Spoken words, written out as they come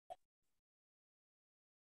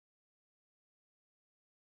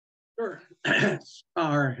Sure.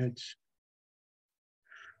 Our heads.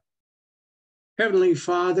 Heavenly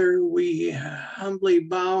Father, we humbly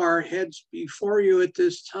bow our heads before you at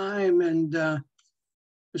this time, and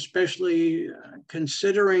especially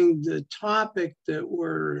considering the topic that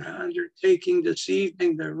we're undertaking this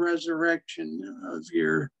evening, the resurrection of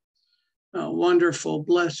your wonderful,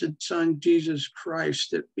 blessed Son, Jesus Christ,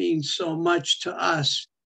 that means so much to us,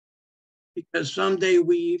 because someday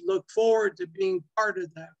we look forward to being part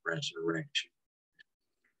of that resurrection.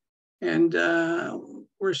 And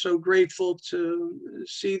we're so grateful to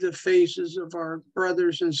see the faces of our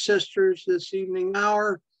brothers and sisters this evening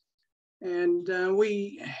hour. And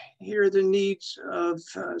we hear the needs of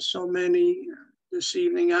so many this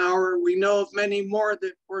evening hour. We know of many more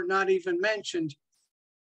that were not even mentioned.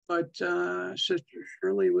 But Sister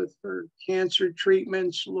Shirley, with her cancer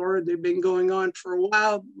treatments, Lord, they've been going on for a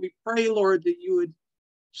while. We pray, Lord, that you would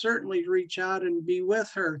certainly reach out and be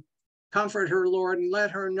with her. Comfort her, Lord, and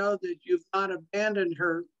let her know that you've not abandoned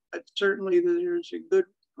her, but certainly that there's a good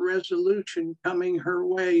resolution coming her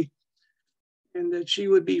way, and that she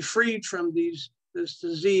would be freed from this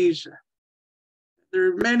disease.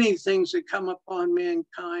 There are many things that come upon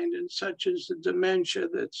mankind, and such as the dementia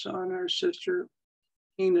that's on our sister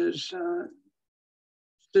Tina's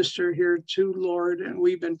sister here too, Lord, and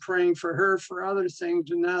we've been praying for her for other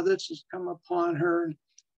things, and now this has come upon her.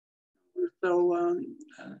 We're so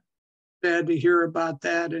sad to hear about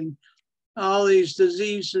that, and all these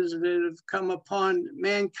diseases that have come upon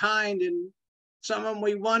mankind, and some of them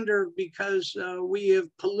we wonder because we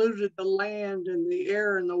have polluted the land and the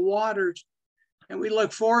air and the waters, and we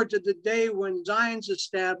look forward to the day when Zion's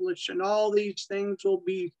established and all these things will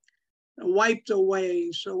be wiped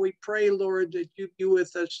away. So we pray, Lord, that you be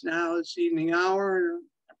with us now this evening hour.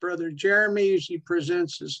 Brother Jeremy, as he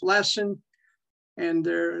presents his lesson, and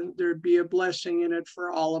there be a blessing in it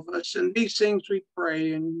for all of us. And these things we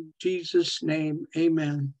pray in Jesus' name.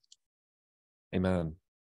 Amen. Amen.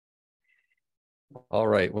 All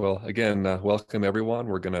right. Well, again, welcome everyone.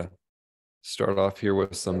 We're going to start off here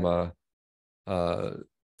with some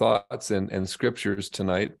thoughts and scriptures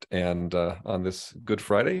tonight. And on this Good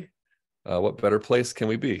Friday, what better place can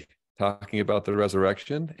we be talking about the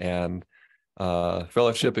resurrection and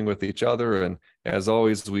fellowshipping with each other? And as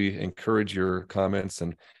always, we encourage your comments.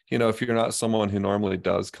 And, if you're not someone who normally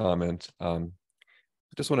does comment, I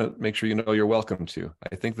just want to make sure you're welcome to.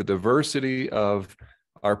 I think the diversity of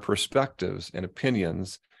our perspectives and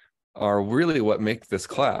opinions are really what make this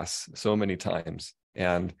class so many times.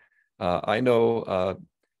 And I know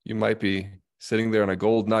you might be sitting there on a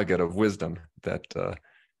gold nugget of wisdom that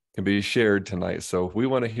can be shared tonight. So we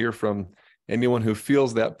want to hear from anyone who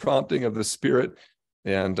feels that prompting of the Spirit,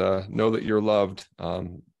 and know that you're loved.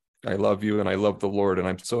 I love you, and I love the Lord, and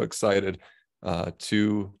I'm so excited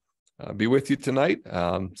to be with you tonight.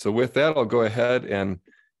 So with that, I'll go ahead and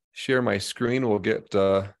share my screen. We'll get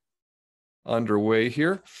underway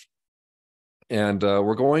here. And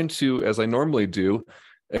we're going to, as I normally do,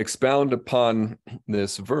 expound upon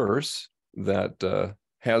this verse that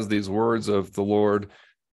has these words of the Lord,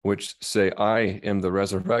 which say, I am the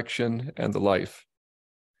resurrection and the life.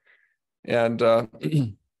 And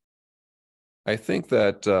I think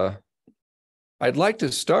that I'd like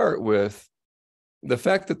to start with the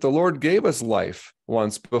fact that the Lord gave us life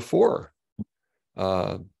once before.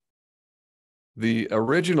 The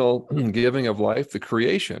original giving of life, the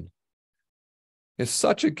creation, is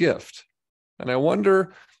such a gift. And I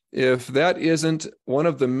wonder if that isn't one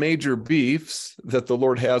of the major beefs that the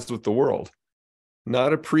Lord has with the world,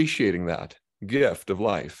 not appreciating that gift of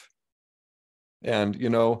life. And,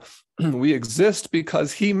 we exist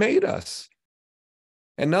because he made us.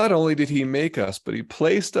 And not only did he make us, but he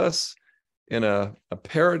placed us in a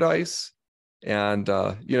paradise. And,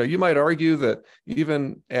 you might argue that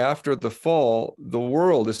even after the fall, the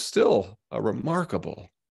world is still a remarkable,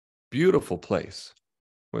 beautiful place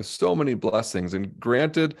with so many blessings. And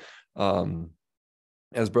granted,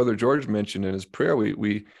 as Brother George mentioned in his prayer,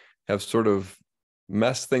 we have sort of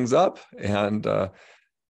messed things up. And,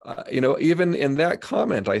 even in that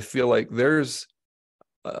comment, I feel like there's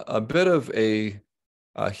a bit of a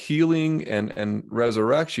healing and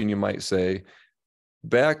resurrection, you might say,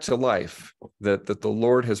 back to life that the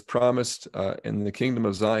Lord has promised in the kingdom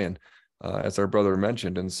of Zion, as our brother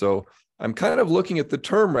mentioned. And so I'm kind of looking at the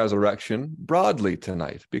term resurrection broadly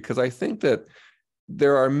tonight, because I think that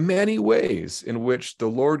there are many ways in which the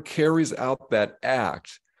Lord carries out that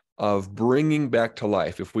act of bringing back to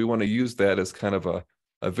life, if we want to use that as kind of a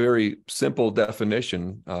very simple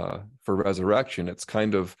definition for resurrection. It's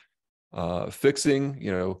kind of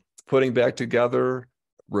fixing, putting back together,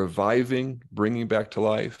 reviving, bringing back to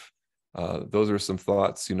life. Those are some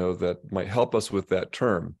thoughts, that might help us with that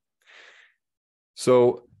term.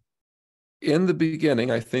 So in the beginning,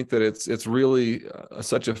 I think that it's really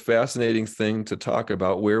such a fascinating thing to talk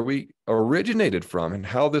about where we originated from and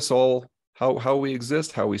how this all, how we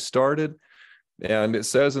exist, how we started. And it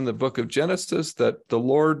says in the book of Genesis that the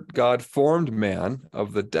Lord God formed man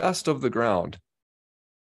of the dust of the ground,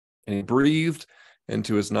 and he breathed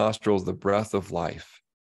into his nostrils the breath of life,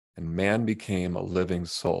 and man became a living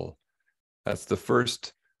soul. That's the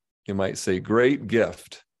first, you might say, great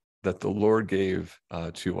gift that the Lord gave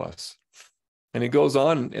to us. And he goes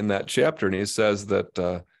on in that chapter, and he says that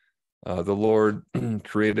the Lord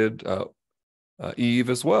created Eve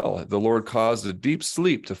as well. The Lord caused a deep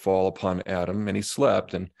sleep to fall upon Adam, and he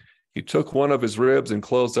slept, and he took one of his ribs and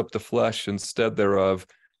closed up the flesh instead thereof,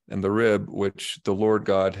 and the rib which the Lord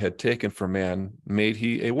God had taken from man made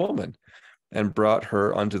he a woman, and brought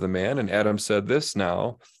her unto the man. And Adam said, This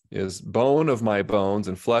now is bone of my bones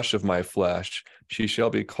and flesh of my flesh. She shall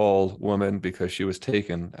be called woman, because she was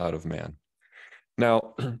taken out of man.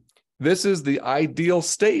 Now, this is the ideal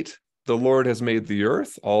state. The Lord has made the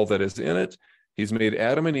earth, all that is in it. He's made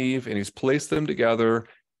Adam and Eve, and he's placed them together.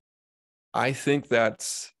 I think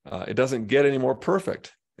that's, it doesn't get any more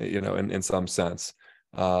perfect, in some sense,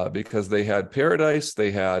 because they had paradise,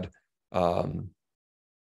 they had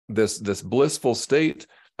this blissful state.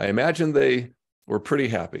 I imagine they were pretty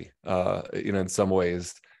happy, in some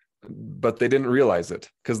ways, but they didn't realize it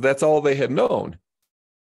because that's all they had known.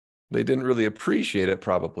 They didn't really appreciate it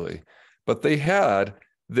probably, but they had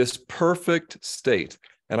this perfect state.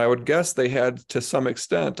 And I would guess they had, to some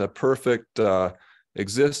extent, a perfect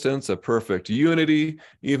existence, a perfect unity,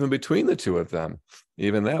 even between the two of them.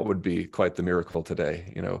 Even that would be quite the miracle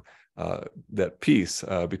today, that peace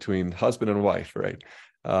between husband and wife, right?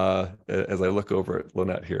 As I look over at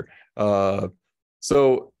Lynette here.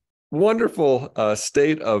 So wonderful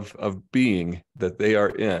state of being that they are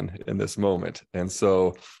in this moment. And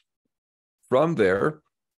so from there,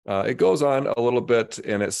 it goes on a little bit,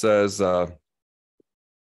 and it says,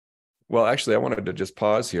 well, actually, I wanted to just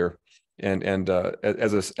pause here and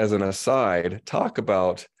as an aside, talk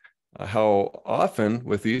about how often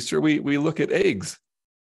with Easter we look at eggs.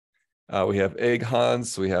 We have egg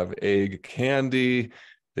hunts, we have egg candy,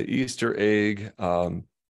 the Easter egg,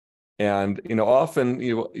 and often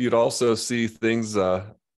you'd also see things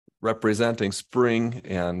representing spring,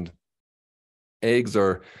 and eggs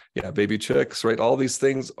are baby chicks, right? All these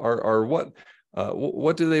things are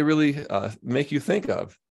what do they really make you think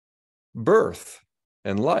of? Birth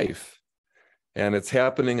and life. And it's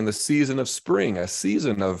happening in the season of spring, a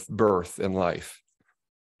season of birth and life.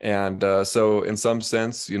 And so in some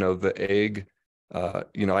sense, the egg, I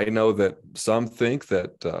know that some think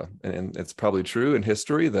that, and it's probably true in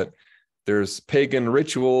history, that there's pagan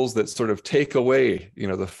rituals that sort of take away,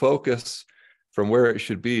 the focus from where it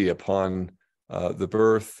should be upon the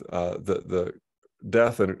birth, the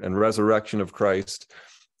death and resurrection of Christ,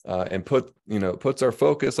 and puts our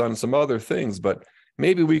focus on some other things. But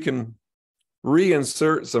maybe we can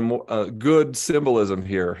reinsert some good symbolism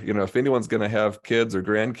here. If anyone's going to have kids or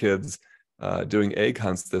grandkids doing egg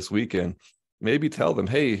hunts this weekend, maybe tell them,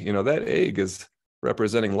 hey, that egg is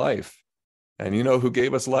representing life. And you know who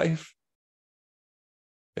gave us life?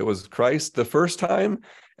 It was Christ the first time,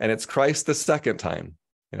 and it's Christ the second time.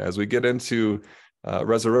 As we get into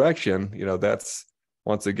resurrection, that's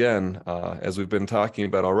once again, as we've been talking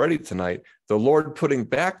about already tonight, the Lord putting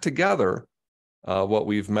back together what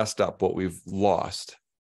we've messed up, what we've lost.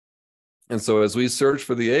 And so as we search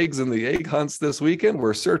for the eggs in the egg hunts this weekend,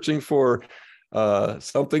 we're searching for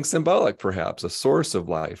something symbolic, perhaps, a source of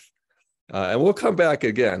life. And we'll come back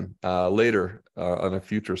again later on a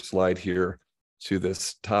future slide here to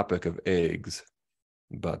this topic of eggs.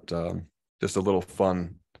 But just a little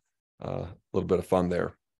fun, a little bit of fun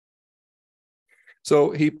there.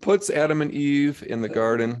 So he puts Adam and Eve in the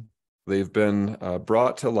garden. They've been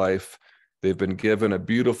brought to life. They've been given a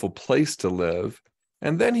beautiful place to live.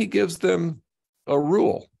 And then he gives them a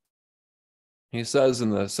rule. He says in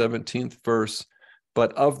the 17th verse,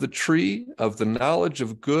 "But of the tree of the knowledge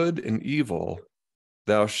of good and evil,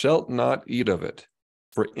 thou shalt not eat of it.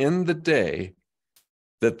 For in the day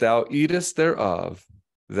that thou eatest thereof,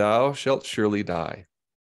 thou shalt surely die."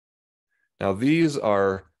 Now, these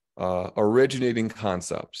are originating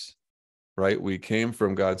concepts, right? We came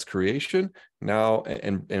from God's creation now,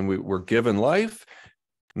 and we were given life.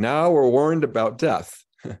 Now we're warned about death.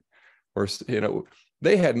 Or,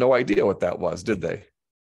 they had no idea what that was, did they?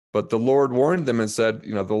 But the Lord warned them and said,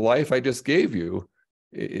 the life I just gave you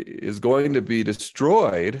is going to be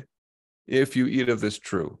destroyed if you eat of this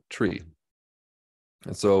tree.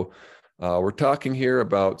 And so We're talking here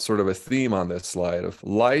about sort of a theme on this slide of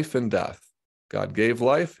life and death. God gave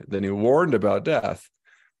life, then he warned about death.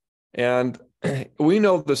 And we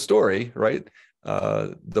know the story, right?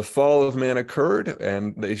 The fall of man occurred,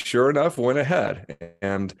 and they sure enough went ahead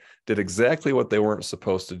and did exactly what they weren't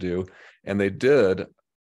supposed to do. And they did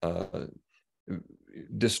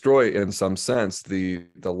destroy, in some sense, the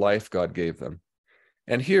life God gave them.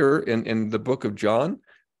 And here in the book of John,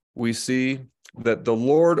 we see that the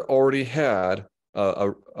Lord already had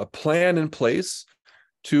a plan in place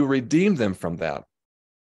to redeem them from that.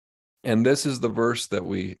 And this is the verse that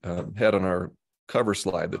we had on our cover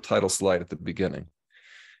slide, the title slide at the beginning.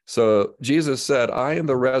 So Jesus said, I am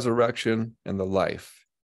the resurrection and the life.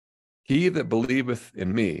 He that believeth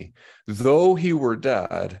in me, though he were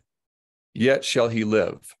dead, yet shall he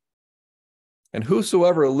live. And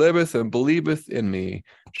whosoever liveth and believeth in me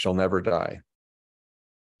shall never die.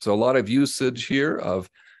 So a lot of usage here of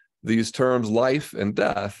these terms, life and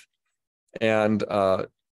death. And,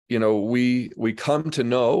 we come to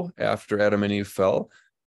know after Adam and Eve fell,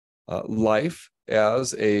 life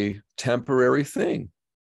as a temporary thing.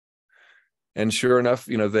 And sure enough,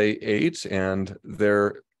 they ate, and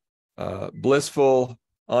their blissful,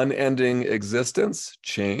 unending existence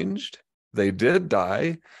changed. They did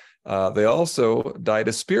die. They also died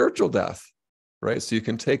a spiritual death, right? So you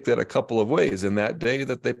can take that a couple of ways. In that day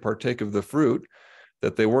that they partake of the fruit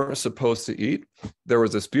that they weren't supposed to eat, there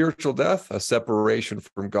was a spiritual death, a separation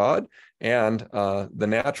from God, and the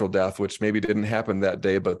natural death, which maybe didn't happen that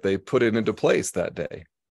day, but they put it into place that day.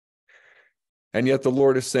 And yet the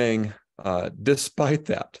Lord is saying, despite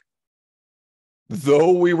that,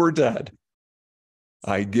 though we were dead,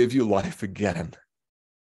 I give you life again.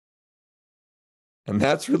 And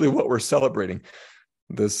that's really what we're celebrating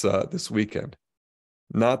this weekend.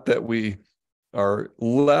 Not that we are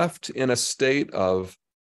left in a state of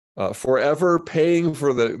forever paying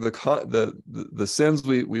for the sins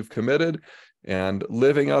we've committed and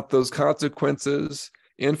living out those consequences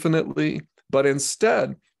infinitely, but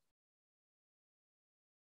instead,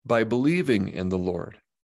 by believing in the Lord,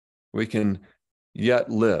 we can yet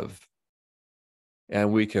live.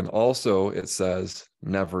 And we can also, it says,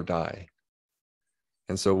 never die.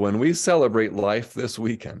 And so when we celebrate life this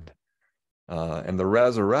weekend, and the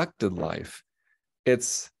resurrected life,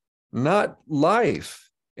 it's not life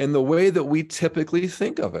in the way that we typically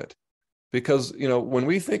think of it. Because, when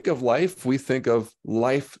we think of life, we think of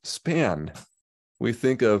lifespan. We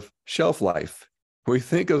think of shelf life. We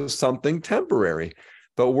think of something temporary.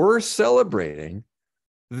 But we're celebrating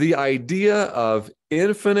the idea of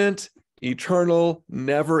infinite, eternal,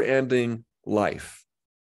 never-ending life.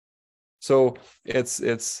 So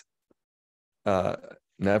it's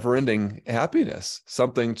never-ending happiness,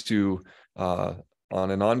 something to, on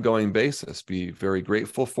an ongoing basis, be very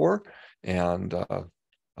grateful for, and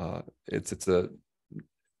it's a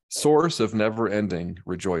source of never-ending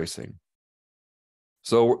rejoicing.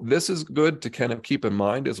 So this is good to kind of keep in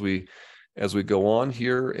mind as we go on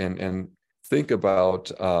here and think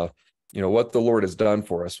about what the Lord has done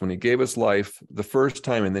for us when he gave us life the first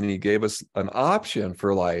time, and then he gave us an option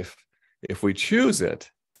for life if we choose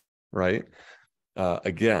it, right?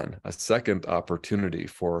 Again, a second opportunity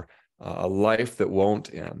for a life that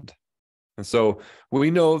won't end. And so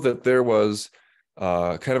we know that there was,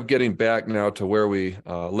 kind of getting back now to where we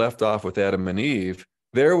left off with Adam and Eve,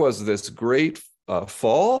 there was this great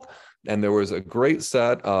fall, and there was a great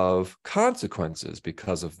set of consequences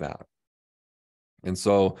because of that. And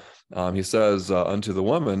so he says unto the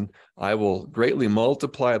woman, I will greatly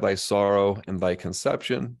multiply thy sorrow and thy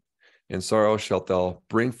conception. In sorrow shalt thou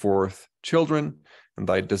bring forth children, and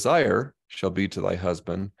thy desire shall be to thy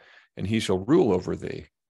husband, and he shall rule over thee.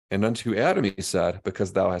 And unto Adam he said,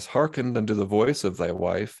 because thou hast hearkened unto the voice of thy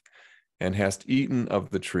wife, and hast eaten of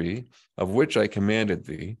the tree of which I commanded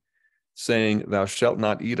thee, saying, thou shalt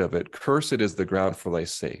not eat of it, cursed is the ground for thy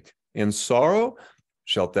sake. In sorrow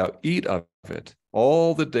shalt thou eat of it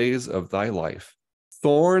all the days of thy life.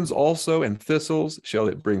 Thorns also and thistles shall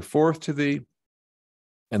it bring forth to thee,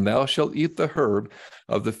 and thou shalt eat the herb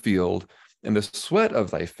of the field, and the sweat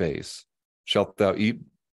of thy face shalt thou eat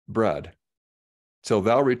bread, till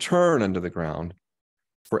thou return unto the ground,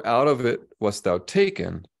 for out of it wast thou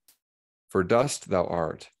taken, for dust thou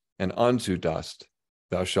art, and unto dust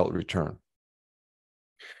thou shalt return.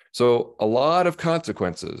 So a lot of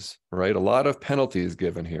consequences, right? A lot of penalties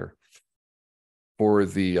given here for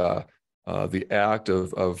the act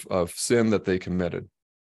of sin that they committed.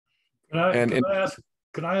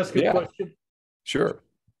 Can I ask a question? Sure.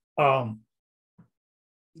 I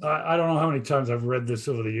don't know how many times I've read this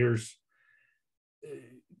over the years.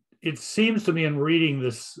 it seems to me in reading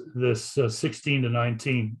this 16 to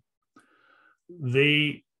 19,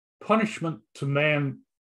 the punishment to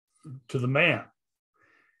the man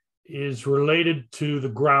is related to the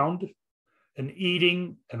ground and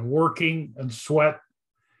eating and working and sweat.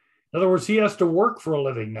 In other words, he has to work for a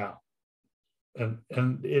living now. And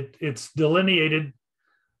it's delineated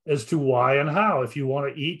as to why and how. If you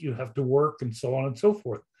want to eat, you have to work, and so on and so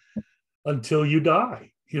forth, until you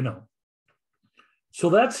die, So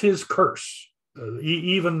that's his curse.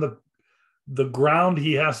 Even the ground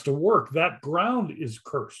he has to work, that ground is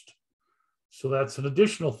cursed. So that's an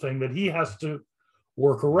additional thing that he has to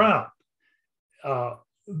work around.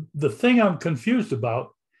 The thing I'm confused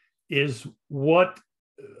about is what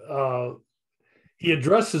he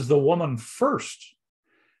addresses the woman first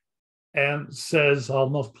and says, I'll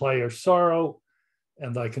multiply your sorrow,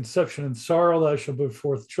 and thy conception in sorrow, thou shalt bring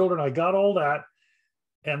forth children. I got all that.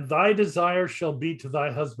 And thy desire shall be to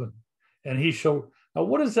thy husband, and he shall. Now,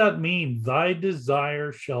 what does that mean? Thy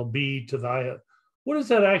desire shall be to thy. What does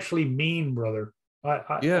that actually mean, brother?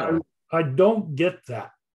 I don't get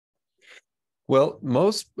that. Well,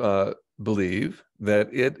 most believe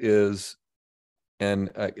that it is an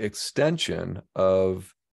extension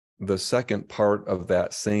of the second part of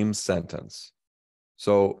that same sentence.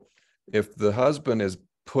 So if the husband is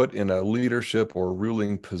put in a leadership or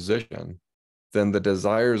ruling position, then the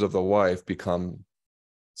desires of the wife become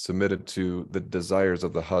submitted to the desires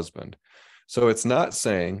of the husband. So it's not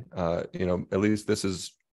saying, at least this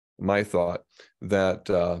is my thought, that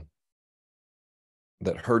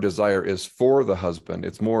that her desire is for the husband.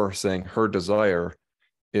 It's more saying her desire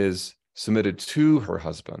is submitted to her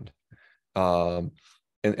husband.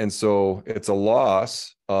 And so it's a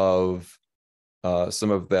loss of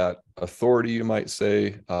some of that authority, you might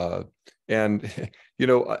say. I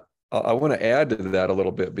want to add to that a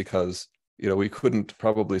little bit because, we couldn't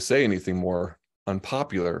probably say anything more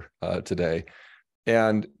unpopular today.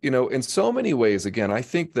 And, in so many ways, again, I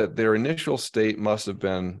think that their initial state must have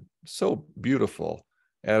been so beautiful.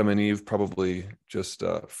 Adam and Eve probably just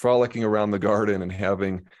frolicking around the garden and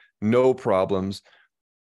having no problems.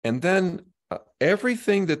 And then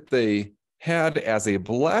everything that they had as a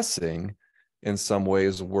blessing in some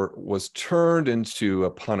ways was turned into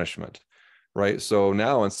a punishment, right? So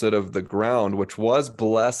now instead of the ground, which was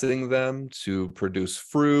blessing them to produce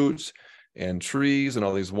fruit and trees and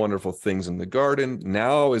all these wonderful things in the garden,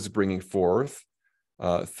 now is bringing forth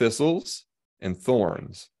thistles and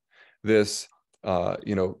thorns. This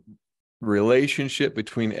relationship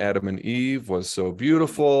between Adam and Eve was so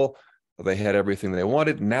beautiful. They had everything they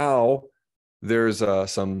wanted. Now there's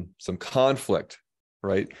some conflict,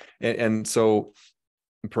 right? And so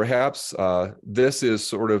perhaps this is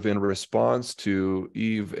sort of in response to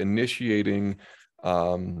Eve initiating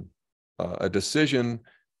a decision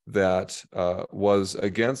that was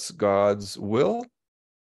against God's will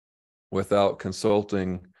without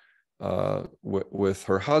consulting with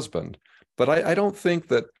her husband. But I don't think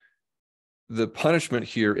that the punishment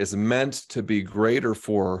here is meant to be greater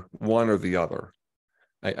for one or the other.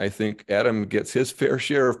 I think Adam gets his fair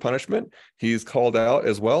share of punishment. He's called out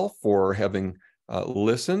as well for having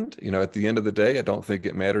listened. At the end of the day, I don't think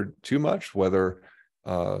it mattered too much whether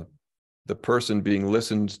the person being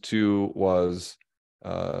listened to was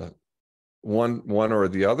one or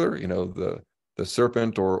the other, the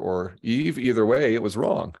serpent or Eve. Either way, it was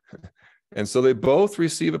wrong. And so they both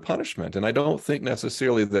receive a punishment. And I don't think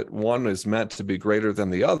necessarily that one is meant to be greater than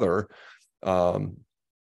the other. And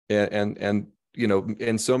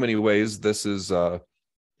in so many ways, this is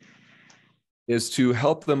to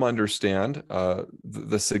help them understand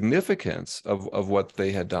the significance of what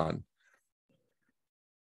they had done.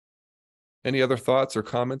 Any other thoughts or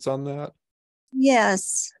comments on that?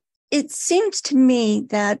 Yes. It seems to me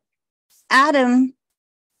that Adam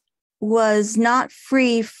was not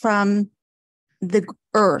free from the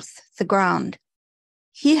earth, the ground.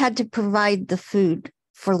 He had to provide the food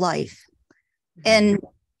for life. And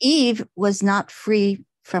Eve was not free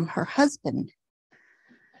from her husband.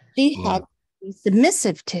 She had to be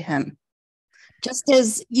submissive to him. Just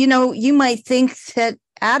as, you might think that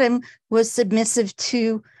Adam was submissive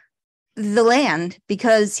to the land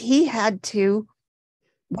because he had to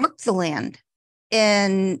work the land.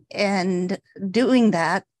 And doing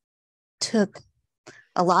that took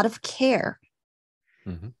a lot of care.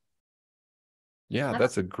 Mm-hmm. Yeah,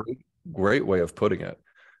 that's a great way of putting it.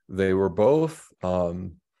 They were both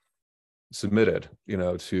submitted,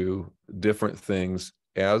 to different things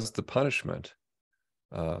as the punishment.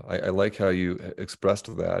 I like how you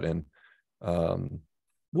expressed that. And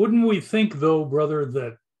wouldn't we think, though, brother,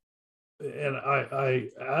 that and I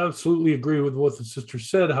absolutely agree with what the sister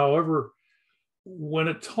said. However, when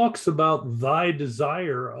it talks about thy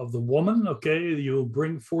desire of the woman, okay, you'll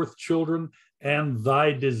bring forth children and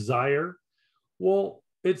thy desire. Well,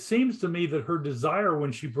 it seems to me that her desire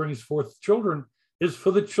when she brings forth children is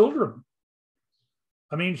for the children.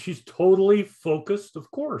 I mean, she's totally focused, of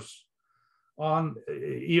course, on,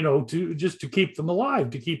 to keep them alive,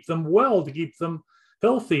 to keep them well, to keep them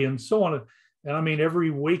healthy and so on. And I mean,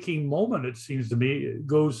 every waking moment, it seems to me, it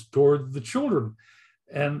goes toward the children.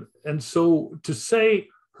 And so to say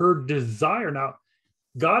her desire, now,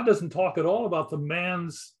 God doesn't talk at all about the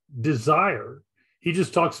man's desire. He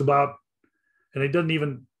just talks about, and he doesn't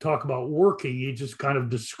even talk about working. He just kind of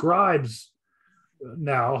describes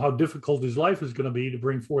now how difficult his life is going to be to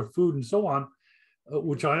bring forth food and so on,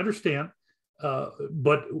 which I understand.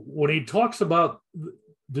 But when he talks about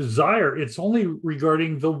desire, it's only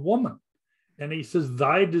regarding the woman. And he says,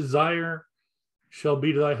 thy desire shall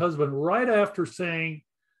be to thy husband, right after saying,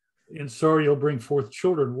 in sorrow you'll bring forth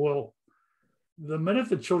children. Well, the minute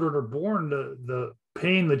the children are born, the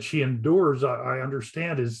pain that she endures, I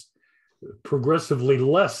understand, is progressively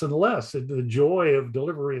less and less, the joy of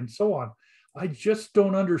delivery and so on. I just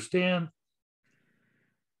don't understand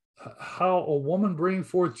how a woman bringing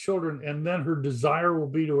forth children and then her desire will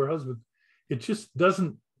be to her husband. It just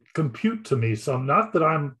doesn't compute to me. So not that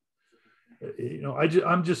I'm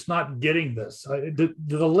just not getting this. Do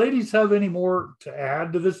the ladies have any more to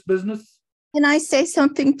add to this business? Can I say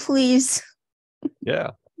something, please?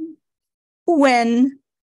 Yeah. When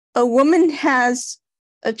a woman has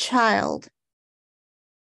a child,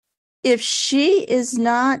 if she is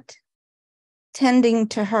not tending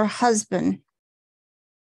to her husband,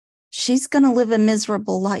 she's going to live a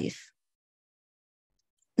miserable life.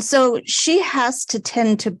 So she has to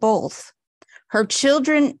tend to both her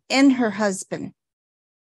children and her husband.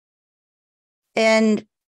 And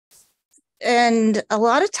a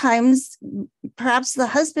lot of times, perhaps the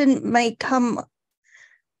husband may come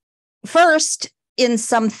first in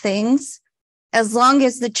some things, as long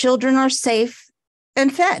as the children are safe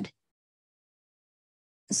and fed.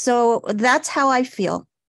 So that's how I feel,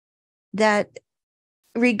 that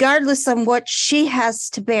regardless of what she has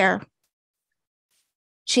to bear,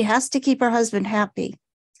 she has to keep her husband happy.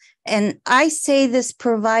 And I say this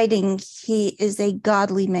providing he is a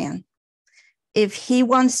godly man. If he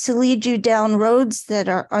wants to lead you down roads that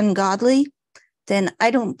are ungodly, then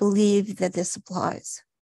I don't believe that this applies.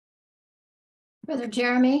 Brother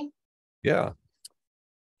Jeremy? Yeah.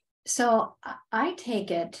 So I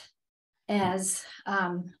take it as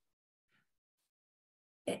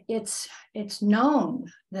it's known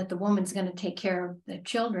that the woman's going to take care of the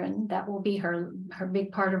children. That will be her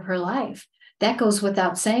big part of her life. That goes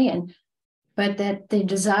without saying. But that the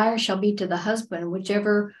desire shall be to the husband,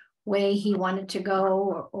 whichever way he wanted to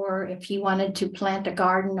go, or if he wanted to plant a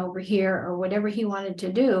garden over here, or whatever he wanted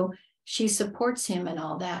to do, she supports him and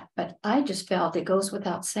all that. But I just felt it goes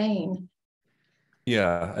without saying.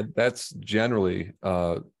 Yeah, that's generally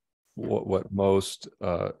what most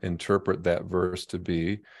interpret that verse to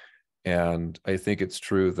be. And I think it's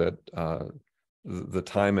true that the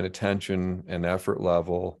time and attention and effort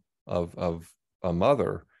level of a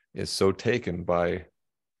mother is so taken by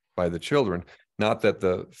the children. Not that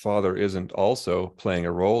the father isn't also playing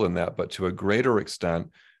a role in that, but to a greater extent,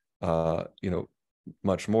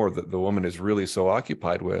 much more, that the woman is really so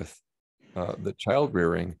occupied with the child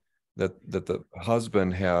rearing that the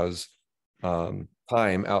husband has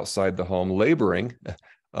time outside the home laboring,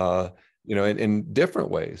 in different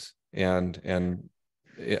ways. And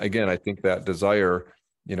again, I think that desire,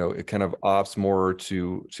 it kind of opts more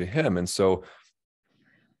to him. And so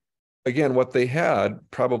again, what they had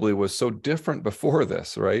probably was so different before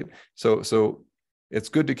this, right? So it's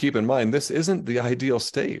good to keep in mind, this isn't the ideal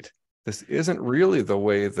state. This isn't really the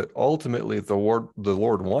way that ultimately the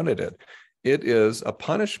Lord wanted it. It is a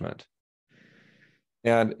punishment.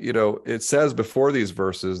 And, it says before these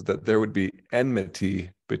verses that there would be enmity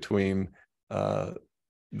between the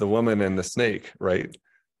woman and the snake, right?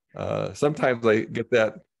 Sometimes I get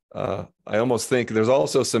that. I almost think there's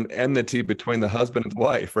also some enmity between the husband and the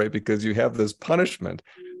wife, right? Because you have this punishment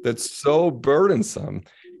that's so burdensome.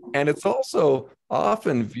 And it's also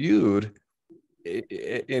often viewed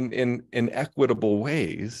in equitable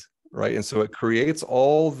ways, right? And so it creates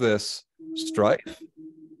all this strife.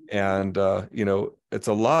 And, it's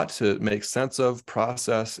a lot to make sense of,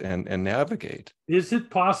 process, and navigate. Is it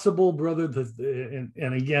possible, brother, that,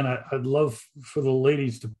 and again, I'd love for the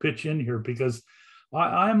ladies to pitch in here, because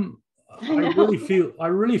I really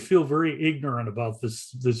feel very ignorant about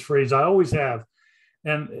this phrase. I always have.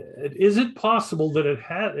 And is it possible that it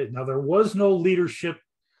had, now there was no leadership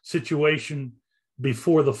situation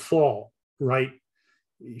before the fall, right?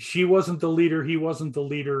 She wasn't the leader, he wasn't the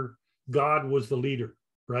leader, God was the leader,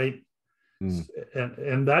 right?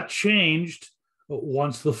 And that changed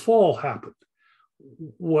once the fall happened.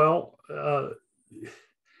 Well,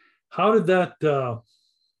 how did that,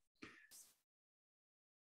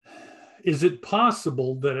 is it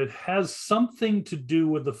possible that it has something to do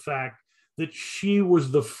with the fact that she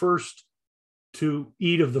was the first to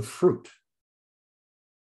eat of the fruit?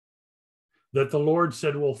 That the Lord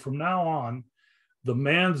said, well, from now on, the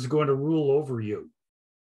man's going to rule over you.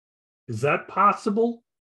 Is that possible?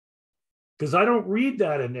 Because I don't read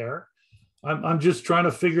that in there. I'm just trying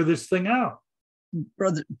to figure this thing out.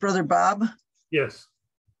 Brother Bob? Yes.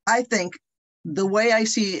 I think the way I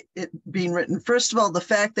see it being written, first of all, the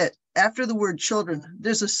fact that after the word children,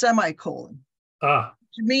 there's a semicolon.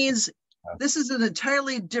 Which means this is an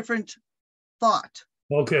entirely different thought.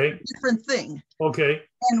 Okay. Different thing. Okay.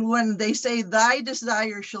 And when they say thy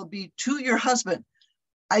desire shall be to your husband,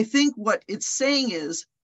 I think what it's saying is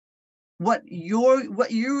what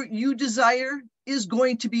you desire is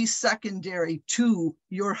going to be secondary to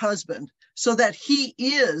your husband so that he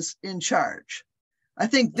is in charge. I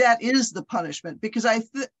think that is the punishment, because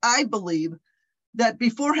I believe that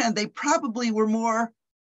beforehand they probably were more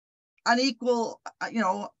unequal,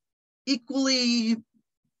 equally,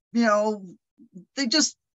 they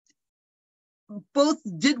just both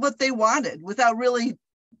did what they wanted without really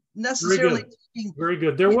necessarily. Very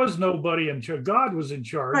good. There was nobody in charge. God was in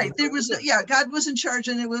charge. Right. There was, God was in charge,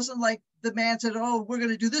 and it wasn't like the man said, "Oh, we're going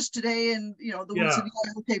to do this today," and the woman said,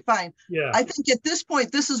 "Okay, fine." Yeah. I think at this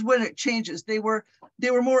point, this is when it changes. They were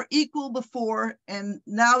more equal before, and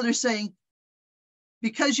now they're saying,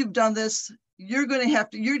 because you've done this, you're going to have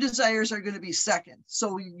to. Your desires are going to be second.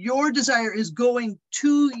 So your desire is going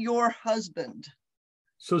to your husband.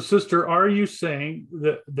 So, sister, are you saying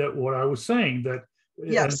that what I was saying, that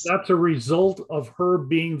yes, and that's a result of her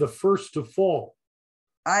being the first to fall?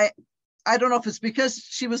 I don't know if it's because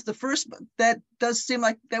she was the first, but that does seem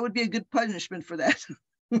like that would be a good punishment for that.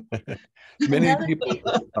 Many people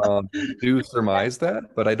do surmise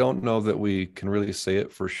that, but I don't know that we can really say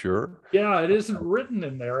it for sure. Yeah, it isn't written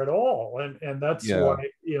in there at all, and that's why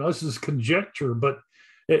this is conjecture. But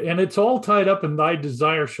and it's all tied up in thy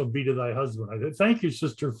desire shall be to thy husband. Thank you,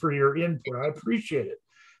 sister, for your input. I appreciate it.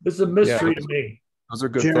 This is a mystery to me. Those are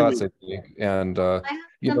good thoughts, I think. And I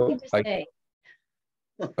have something to say.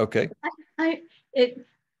 Okay. It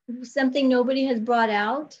something nobody has brought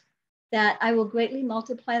out, that I will greatly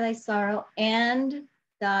multiply thy sorrow and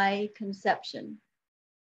thy conception.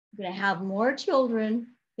 You're going to have more children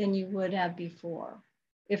than you would have before,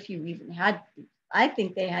 if you even had. I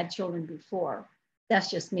think they had children before.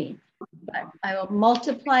 That's just me. But I will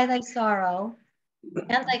multiply thy sorrow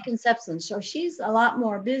and thy conception. So she's a lot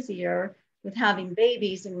more busier with having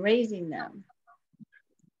babies and raising them.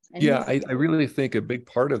 And I really think a big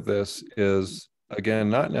part of this is, again,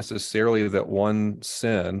 not necessarily that one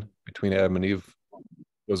sin between Adam and Eve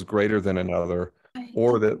was greater than another,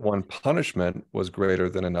 or that one punishment was greater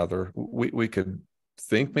than another. We could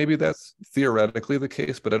think maybe that's theoretically the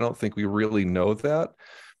case, but I don't think we really know that.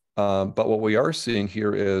 But what we are seeing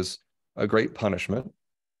here is a great punishment,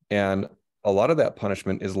 and a lot of that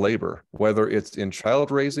punishment is labor, whether it's in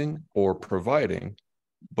child raising or providing.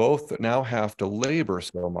 Both now have to labor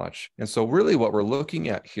so much. And so really what we're looking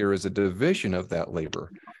at here is a division of that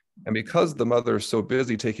labor. And because the mother is so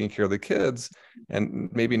busy taking care of the kids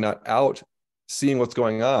and maybe not out seeing what's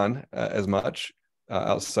going on as much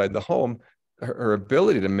outside the home, her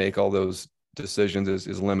ability to make all those decisions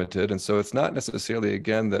is limited. And so it's not necessarily,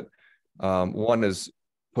 again, that one is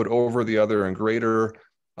put over the other and greater,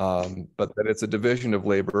 but that it's a division of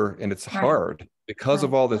labor, and it's hard because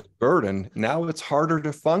of all this burden. Now it's harder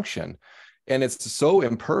to function, and it's so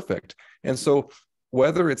imperfect. And so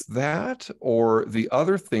whether it's that or the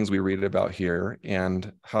other things we read about here,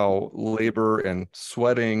 and how labor and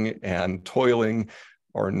sweating and toiling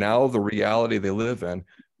are now the reality they live in,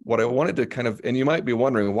 what I wanted to kind of, and you might be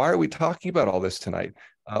wondering, why are we talking about all this tonight?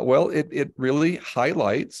 Well, it really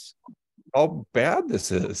highlights how bad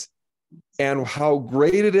this is, and how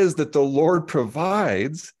great it is that the Lord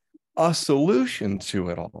provides a solution to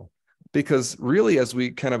it all. Because really, as we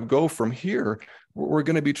kind of go from here, we're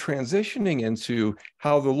going to be transitioning into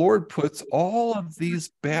how the Lord puts all of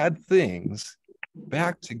these bad things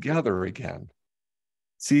back together again.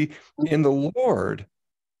 See, in the Lord,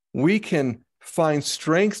 we can find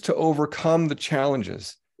strength to overcome the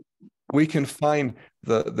challenges. We can find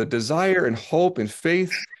the desire and hope and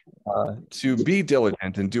faith to be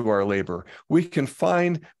diligent and do our labor. We can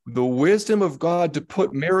find the wisdom of God to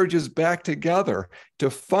put marriages back together, to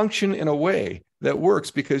function in a way that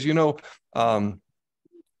works. Because,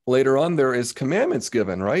 later on there is commandments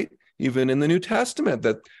given, right? Even in the New Testament,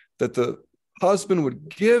 that the husband would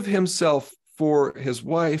give himself for his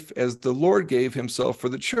wife as the Lord gave himself for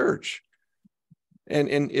the church.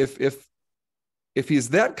 And if he's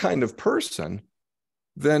that kind of person,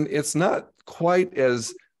 then it's not quite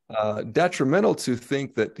as detrimental to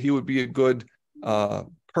think that he would be a good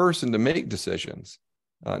person to make decisions.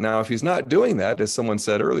 Now, if he's not doing that, as someone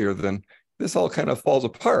said earlier, then this all kind of falls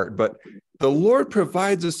apart. But the Lord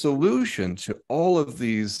provides a solution to all of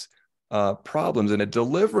these problems and a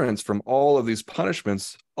deliverance from all of these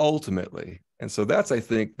punishments ultimately. And so that's, I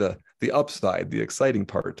think, the upside, the exciting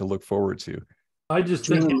part to look forward to. I just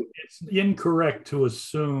think it's incorrect to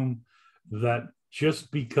assume that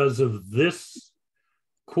just because of this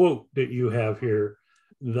quote that you have here,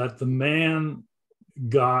 that the man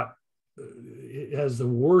has the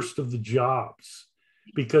worst of the jobs.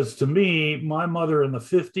 Because to me, my mother in the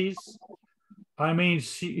 50s, I mean,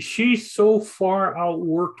 she so far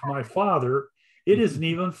outworked my father, it isn't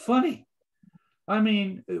even funny. I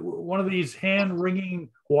mean, one of these hand-wringing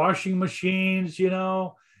washing machines,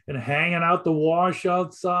 and hanging out the wash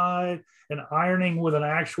outside and ironing with an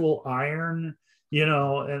actual iron,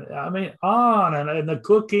 and I mean, and the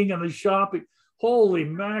cooking and the shopping. Holy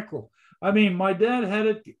mackerel. I mean, my dad had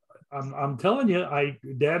it. I'm telling you,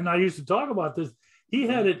 Dad and I used to talk about this. He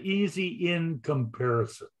had it easy in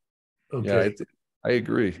comparison. Okay. Yeah, I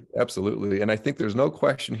agree. Absolutely. And I think there's no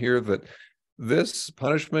question here that this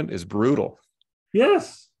punishment is brutal.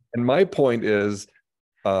 Yes. And my point is,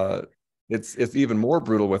 it's even more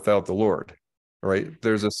brutal without the Lord, right?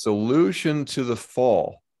 There's a solution to the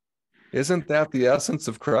fall. Isn't that the essence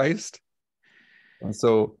of Christ? And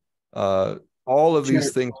so all of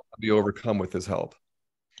these things will be overcome with his help.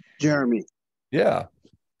 Jeremy. Yeah.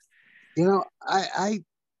 I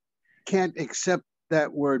can't accept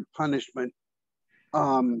that word punishment.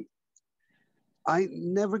 I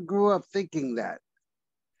never grew up thinking that.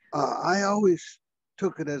 I always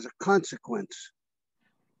took it as a consequence.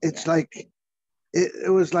 It's like,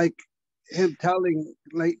 it was like him telling,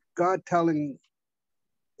 like God telling,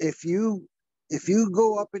 if you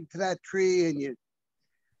go up into that tree and you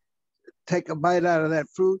take a bite out of that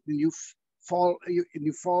fruit and you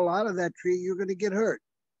fall out of that tree, you're going to get hurt.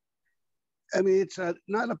 I mean, it's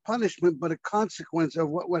not a punishment, but a consequence of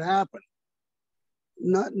what would happen.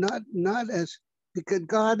 Not as, because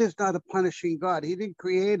God is not a punishing God. He didn't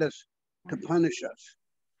create us to punish us.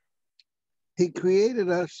 He created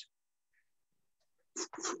us,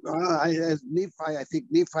 as Nephi, I think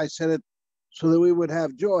Nephi said it, so that we would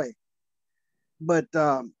have joy. But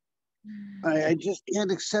I just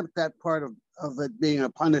can't accept that part of it being a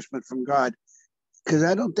punishment from God, because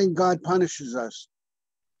I don't think God punishes us.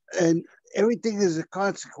 And everything is a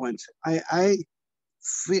consequence. I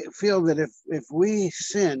feel that if we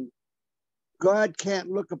sin, God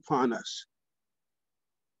can't look upon us,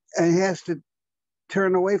 and he has to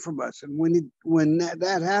turn away from us. And when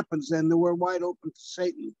that happens, then we're wide open to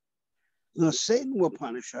Satan. Now, Satan will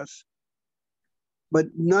punish us, but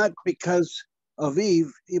not because of Eve.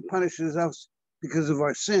 He punishes us because of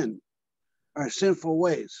our sin, our sinful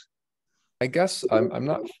ways. I guess I'm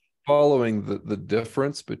not following the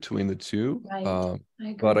difference between the two,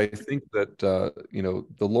 Right. but I think that the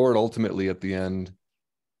Lord ultimately at the end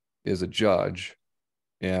is a judge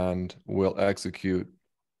and will execute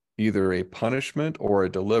either a punishment or a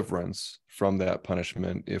deliverance from that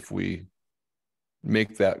punishment if we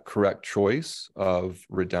make that correct choice of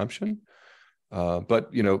redemption.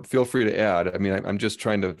 But feel free to add. I mean, I'm just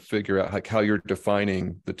trying to figure out how you're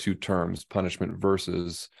defining the two terms, punishment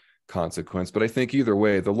versus consequence. But I think either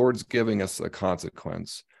way, the Lord's giving us a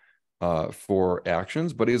consequence for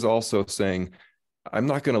actions, but he's also saying, I'm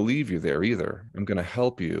not going to leave you there either. I'm going to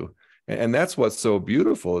help you. And that's what's so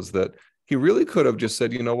beautiful, is that he really could have just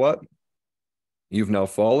said, you know what, you've now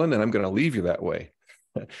fallen and I'm going to leave you that way.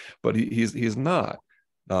 But he's not.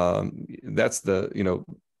 That's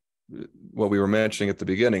what we were mentioning at the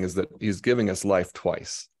beginning, is that he's giving us life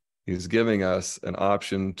twice. He's giving us an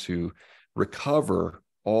option to recover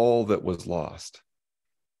all that was lost.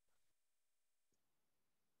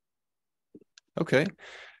 Okay.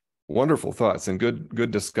 Wonderful thoughts and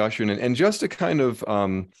good discussion. And just to kind of,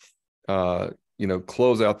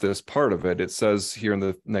 close out this part of it, it says here in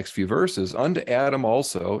the next few verses, unto Adam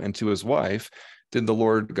also and to his wife did the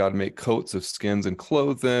Lord God make coats of skins and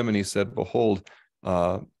clothe them. And he said, behold,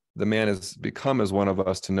 the man has become as one of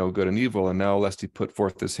us to know good and evil, and now lest he put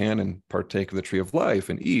forth his hand and partake of the tree of life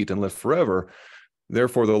and eat and live forever.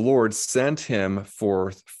 Therefore the Lord sent him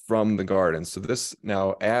forth from the garden. So this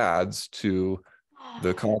now adds to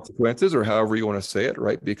the consequences, or however you want to say it,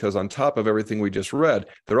 right? Because on top of everything we just read,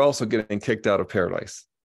 they're also getting kicked out of paradise,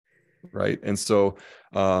 right? And so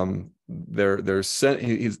he's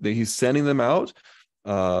sending them out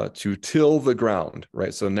to till the ground,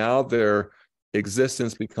 right? So now their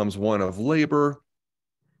existence becomes one of labor,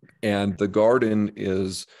 and the garden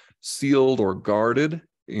is sealed or guarded,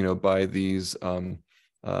 by these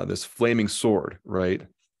this flaming sword, right?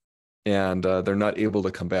 And they're not able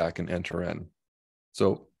to come back and enter in.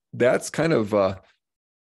 So that's kind of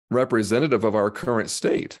representative of our current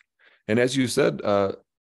state. And as you said,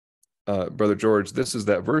 Brother George, this is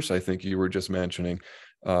that verse I think you were just mentioning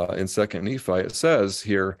in 2nd Nephi. It says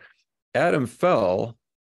here, Adam fell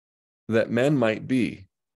that men might be.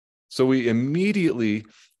 So we immediately,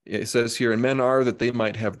 it says here, and men are that they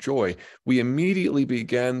might have joy. We immediately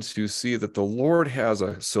begin to see that the Lord has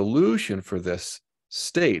a solution for this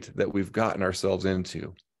state that we've gotten ourselves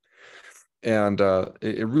into. And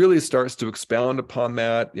it really starts to expound upon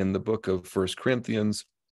that in the book of 1 Corinthians.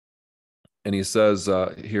 And he says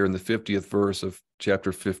here in the 50th verse of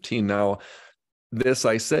chapter 15, now this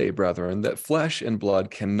I say, brethren, that flesh and blood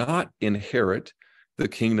cannot inherit the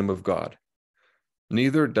kingdom of God,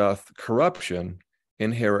 neither doth corruption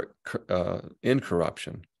inherit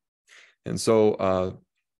incorruption. And so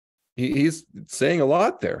he's saying a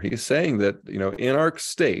lot there. He's saying that, in our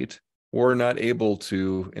state, we're not able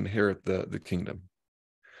to inherit the kingdom.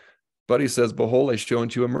 But he says, behold, I show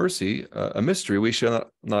unto you a mystery. We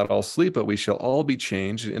shall not all sleep, but we shall all be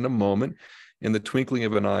changed in a moment, in the twinkling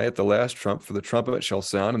of an eye, at the last trump, for the trumpet shall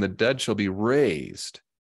sound, and the dead shall be raised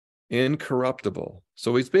incorruptible.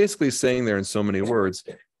 So he's basically saying there in so many words,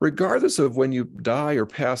 regardless of when you die or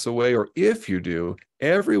pass away, or if you do,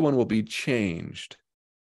 everyone will be changed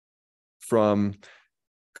from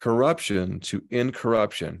corruption to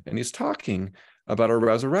incorruption. And he's talking about a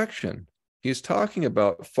resurrection. He's talking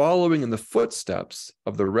about following in the footsteps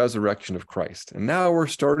of the resurrection of Christ. And now we're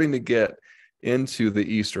starting to get into the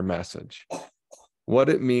Easter message, what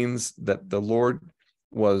it means that the Lord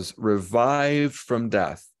was revived from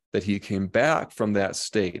death, that he came back from that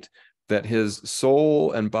state, that his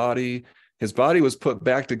soul and body, his body was put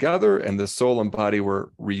back together, and the soul and body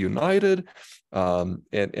were reunited. And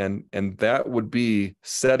that would be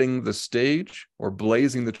setting the stage, or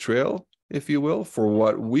blazing the trail, if you will, for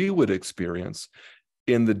what we would experience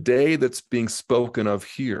in the day that's being spoken of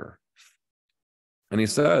here. And he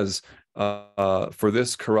says, for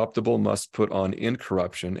this corruptible must put on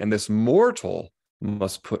incorruption, and this mortal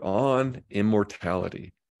must put on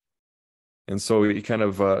immortality. And so he kind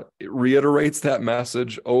of reiterates that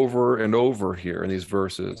message over and over here in these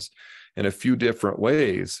verses in a few different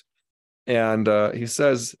ways. And he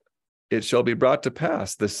says, it shall be brought to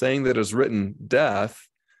pass, the saying that is written, death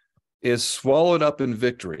is swallowed up in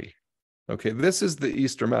victory. Okay, this is the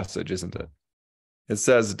Easter message, isn't it? It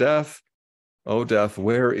says, death, O death,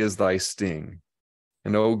 where is thy sting?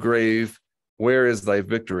 And O grave, where is thy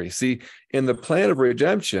victory? See, in the plan of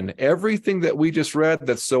redemption, everything that we just read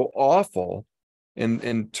that's so awful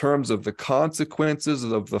in terms of the consequences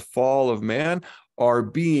of the fall of man are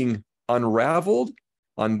being unraveled,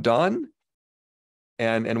 undone,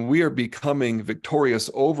 and we are becoming victorious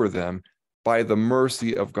over them by the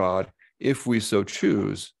mercy of God, if we so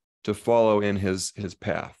choose to follow in his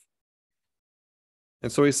path.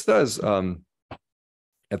 And so he says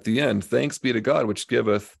at the end, thanks be to God, which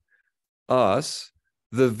giveth us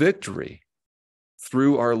the victory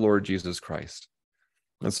through our Lord Jesus Christ.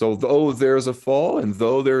 And so though there's a fall, and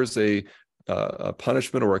though there's a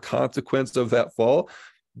punishment or a consequence of that fall,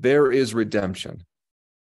 there is redemption.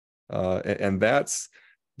 And that's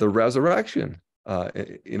the resurrection.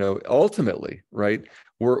 Ultimately, right?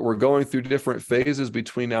 We're going through different phases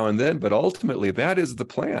between now and then, but ultimately that is the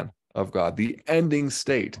plan of God, the ending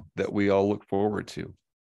state that we all look forward to.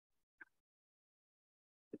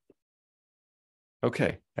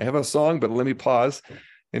 Okay, I have a song, but let me pause.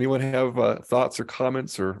 Anyone have thoughts or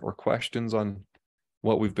comments or questions on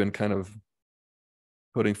what we've been kind of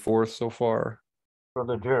putting forth so far?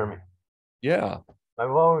 Brother Jeremy. Yeah.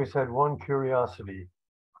 I've always had one curiosity.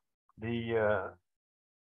 They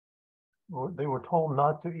were told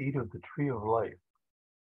not to eat of the tree of life.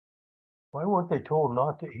 Why weren't they told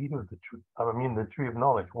not to eat of the tree of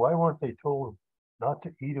knowledge? Why weren't they told not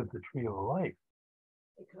to eat of the tree of life?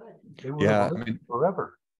 They would have lived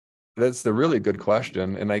forever. That's the really good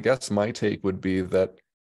question. And I guess my take would be that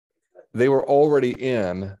they were already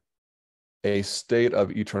in a state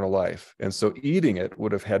of eternal life. And so eating it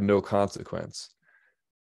would have had no consequence,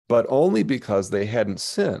 but only because they hadn't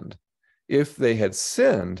sinned. If they had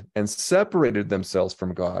sinned and separated themselves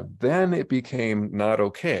from God, then it became not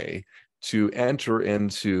okay to enter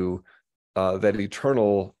into that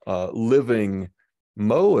eternal living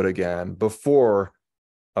mode again before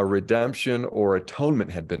a redemption or atonement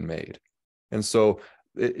had been made. And so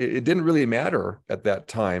it didn't really matter at that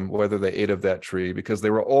time whether they ate of that tree, because they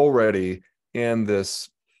were already in this,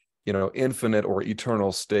 infinite or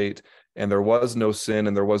eternal state, and there was no sin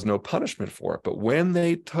and there was no punishment for it. But when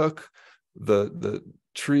they took the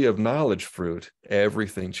tree of knowledge fruit,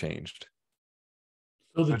 everything changed.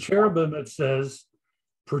 So the cherubim, it says,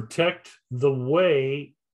 protect the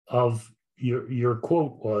way of, your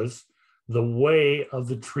quote was, the way of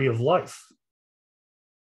the tree of life.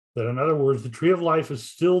 That, in other words, the tree of life is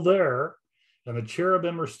still there, and the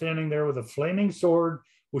cherubim are standing there with a flaming sword,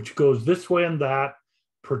 which goes this way and that,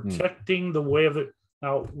 protecting the way of it.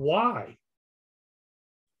 Now, why?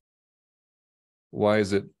 Why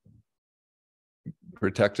is it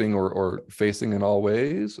protecting or facing in all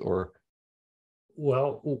ways? Or,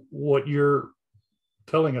 well, what you're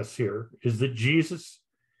telling us here is that Jesus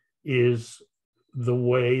is the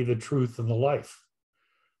way, the truth, and the life.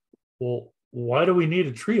 Well, why do we need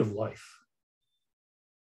a tree of life?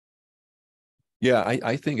 Yeah,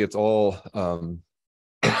 I think it's all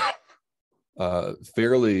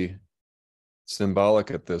fairly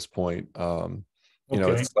symbolic at this point.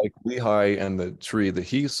 It's like Lehi and the tree that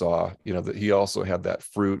he saw, that he also had that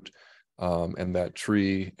fruit and that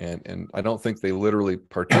tree. And I don't think they literally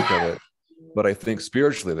partook of it, but I think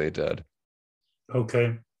spiritually they did.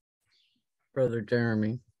 Okay. Brother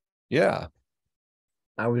Jeremy. Yeah.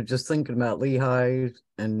 I was just thinking about Lehi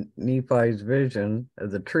and Nephi's vision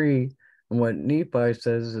of the tree. And what Nephi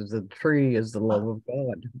says is the tree is the love of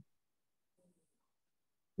God.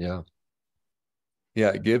 Yeah. Yeah,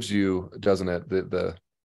 it gives you, doesn't it, the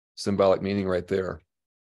symbolic meaning right there.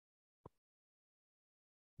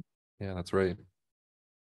 Yeah, that's right.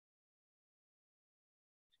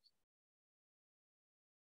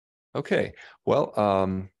 Okay,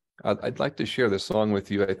 well, I'd like to share this song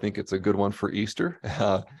with you. I think it's a good one for Easter.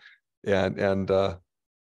 And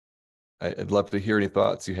I'd love to hear any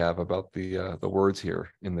thoughts you have about the words here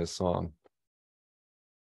in this song.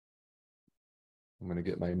 I'm going to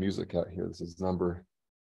get my music out here. This is number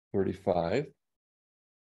 35.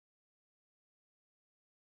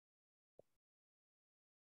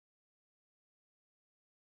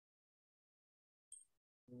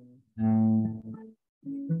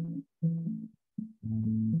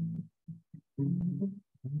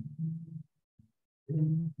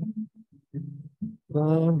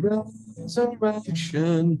 The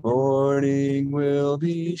resurrection morning will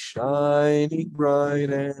be shining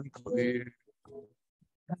bright and clear.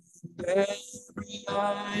 Every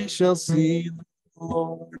eye shall see the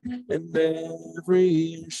Lord, and every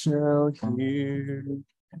ear shall hear.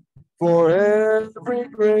 For every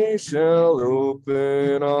grave shall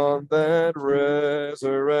open on that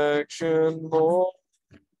resurrection morn,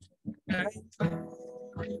 and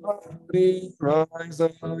everybody rise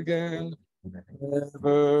again,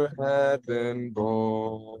 never had been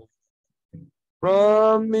born.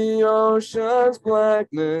 From the ocean's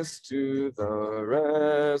blackness to the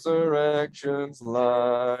resurrection's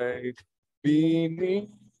light, beneath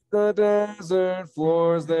the desert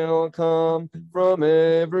floors they'll come, from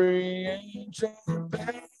every ancient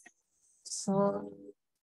side,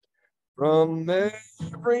 from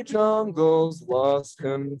every jungle's lost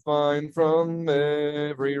confined, from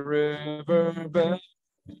every riverbed,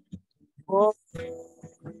 for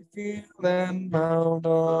every field and mound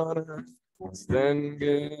on earth must then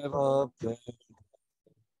give up their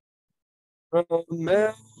from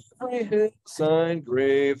every hillside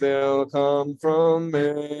grave they'll come, from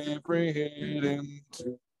every hidden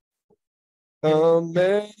tomb, from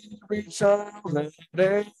every child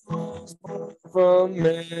that was born from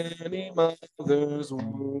many mothers'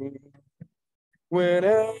 womb. When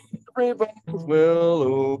every vault will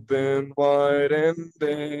open wide and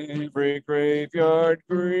every graveyard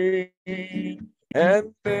green,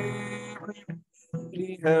 and every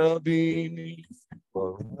body hell beneath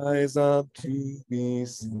will rise up to be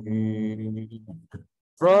seen.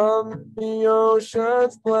 From the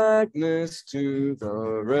ocean's blackness to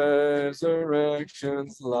the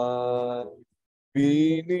resurrection's light,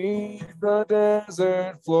 beneath the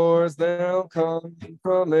desert floors they'll come,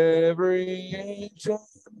 from every ancient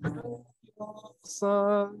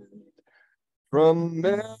side, from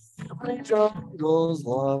every jungle's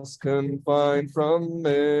lost confined, from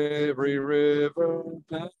every river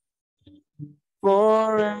bed,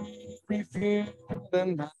 For every field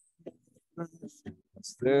and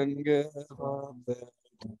then give up their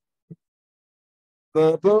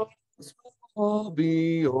the books will all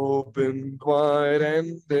be opened wide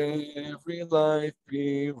and every life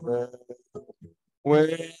be read.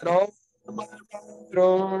 When all my right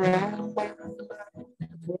around my life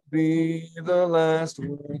will be the last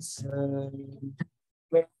word said.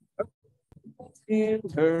 In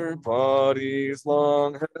her body's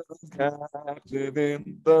long held captive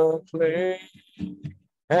in the clay,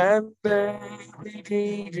 and every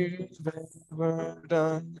deed you've ever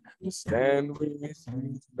done will stand with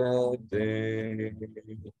you that day.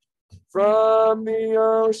 From the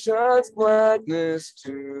ocean's blackness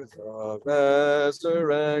to the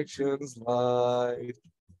resurrection's light,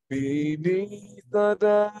 beneath the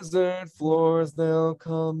desert floors they'll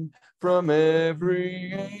come from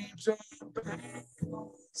every ancient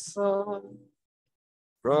sun.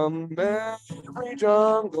 From every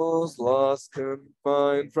jungle's lost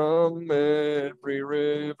confined, from every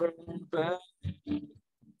river bed,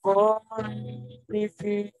 for every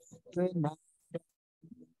field and mountain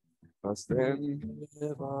must then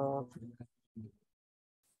give up.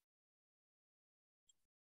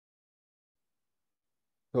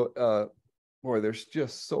 So, boy, there's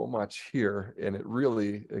just so much here, and it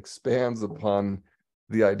really expands upon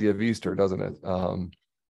the idea of Easter, doesn't it?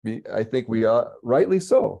 I think we rightly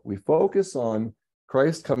so. We focus on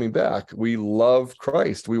Christ coming back. We love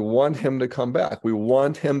Christ. We want him to come back. We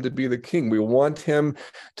want him to be the king. We want him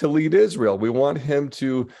to lead Israel. We want him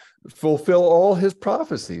to fulfill all his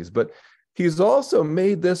prophecies. But he's also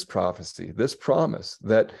made this prophecy, this promise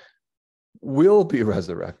that will be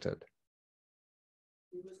resurrected.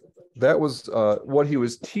 That was what he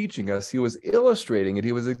was teaching us. He was illustrating it.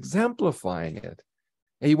 He was exemplifying it.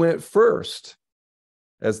 And he went first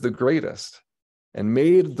as the greatest and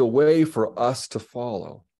made the way for us to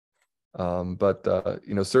follow. But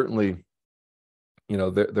certainly,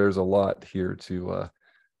 there's a lot here to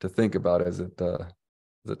think about as it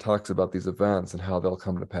talks about these events and how they'll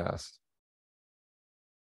come to pass.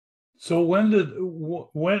 So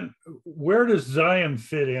where does Zion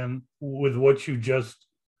fit in with what you just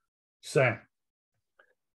sang?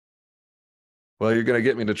 Well, you're going to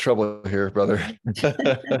get me into trouble here, brother.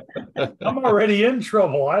 I'm already in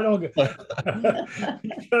trouble. I don't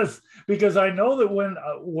because I know that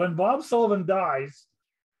when Bob Sullivan dies,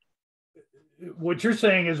 what you're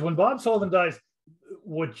saying is when Bob Sullivan dies,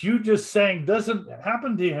 what you just sang doesn't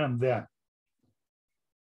happen to him then.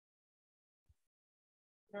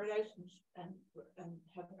 Paradise and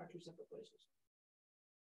heaven are two separate places.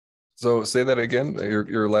 So say that again,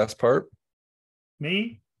 your last part.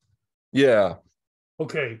 Me? Yeah.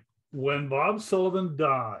 Okay. When Bob Sullivan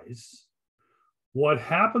dies, what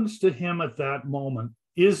happens to him at that moment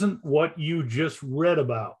isn't what you just read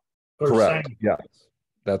about. Correct. Sang. Yeah,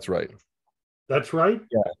 that's right. That's right?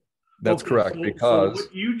 Yeah, that's correct. Because so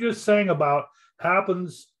what you just sang about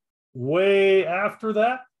happens way after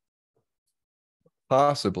that?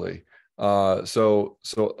 Possibly. So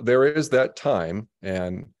there is that time,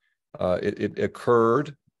 and it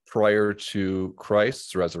occurred prior to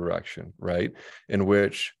Christ's resurrection, right? In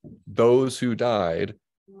which those who died,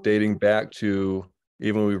 dating back to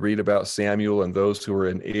even when we read about Samuel and those who were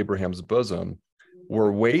in Abraham's bosom,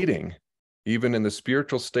 were waiting, even in the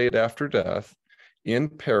spiritual state after death, in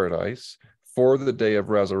paradise for the day of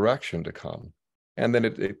resurrection to come. And then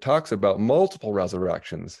it talks about multiple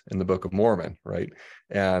resurrections in the Book of Mormon, right?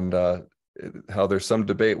 And how there's some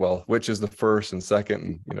debate, well, which is the first and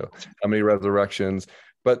second, and how many resurrections.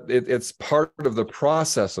 But it's part of the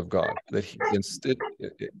process of God that he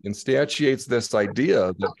instantiates this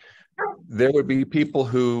idea that there would be people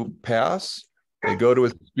who pass, they go to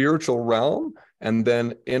a spiritual realm, and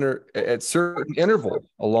then at certain interval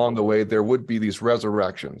along the way, there would be these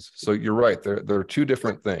resurrections. So you're right, there are two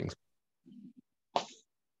different things.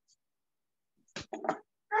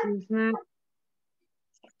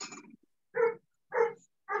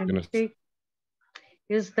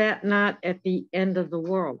 Is that not at the end of the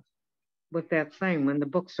world with that thing when the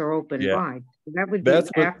books are open wide? That would be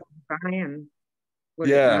after Zion.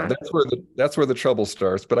 Yeah, that's where the trouble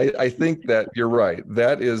starts. But I think that you're right.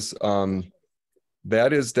 That is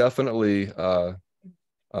definitely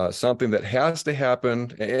something that has to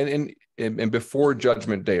happen and before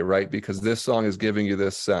Judgment Day, right? Because this song is giving you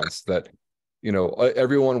this sense that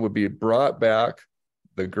everyone would be brought back.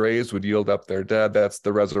 The graves would yield up their dead. That's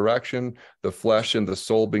the resurrection, the flesh and the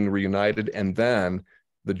soul being reunited, and then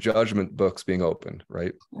the judgment books being opened,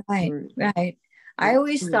 right? Right. I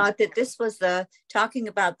always thought that this was talking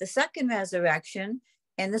about the second resurrection,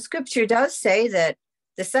 and the scripture does say that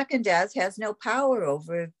the second death has no power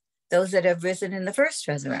over those that have risen in the first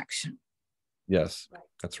resurrection. Yes,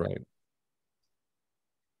 that's right.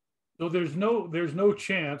 So there's no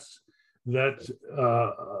chance that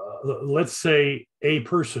let's say a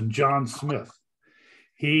person, John Smith,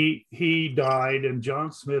 he died, and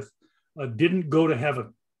John Smith didn't go to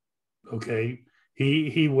heaven. Okay,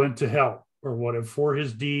 he went to hell or whatever for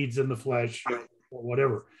his deeds in the flesh or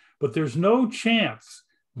whatever. But there's no chance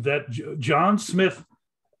that John Smith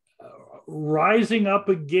rising up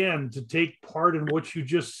again to take part in what you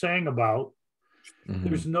just sang about. Mm-hmm.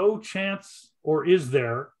 There's no chance, or is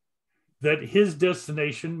there, that his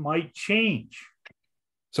destination might change?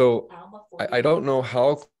 So I don't know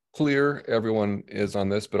how clear everyone is on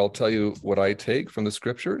this, but I'll tell you what I take from the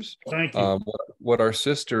scriptures. Thank you. What our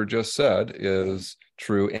sister just said is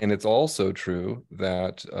true, and it's also true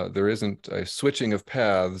that there isn't a switching of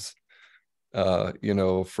paths,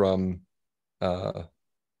 from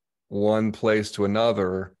one place to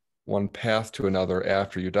another, one path to another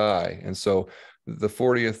after you die. And so the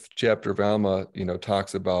 40th chapter of Alma,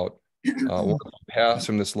 talks about once you pass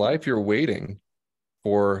from this life, you're waiting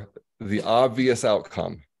for the obvious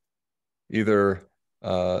outcome, either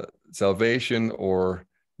salvation or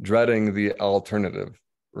dreading the alternative,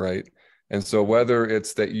 right? And so whether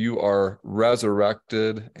it's that you are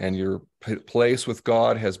resurrected and your place with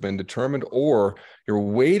God has been determined, or you're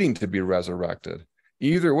waiting to be resurrected,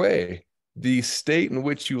 either way, the state in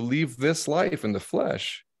which you leave this life in the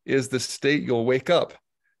flesh is the state you'll wake up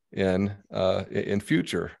in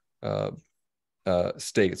future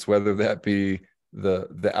states, whether that be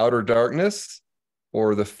the outer darkness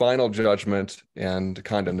or the final judgment and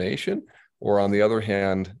condemnation, or on the other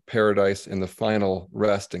hand, paradise in the final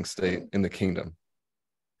resting state in the kingdom.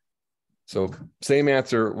 So same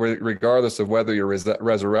answer, regardless of whether you're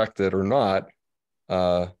resurrected or not.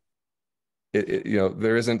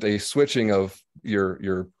 There isn't a switching of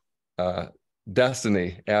your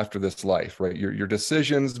destiny after this life, right? Your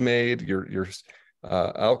decisions made, your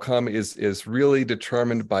outcome is really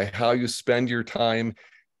determined by how you spend your time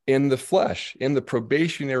in the flesh, in the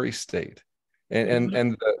probationary state.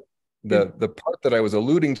 And the part that I was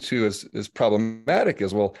alluding to is problematic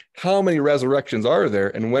as well. How many resurrections are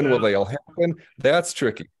there, and when will they all happen? That's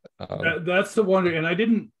tricky. That's the one, and I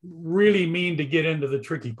didn't really mean to get into the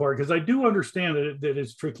tricky part, because I do understand that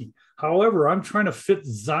it's tricky. However, I'm trying to fit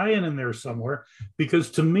Zion in there somewhere,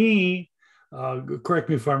 because to me, correct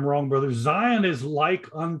me if I'm wrong, brother, Zion is like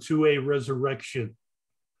unto a resurrection.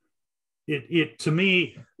 It to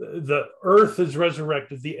me, the earth is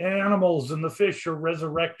resurrected, the animals and the fish are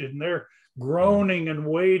resurrected, and they're groaning and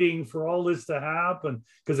waiting for all this to happen,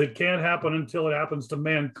 because it can't happen until it happens to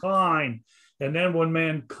mankind. And then when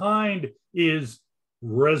mankind is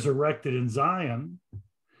resurrected in Zion,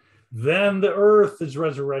 then the earth is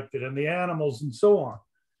resurrected and the animals and so on.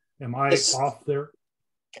 Am I off there?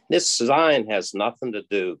 This Zion has nothing to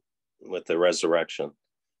do with the resurrection.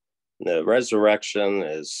 The resurrection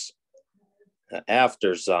is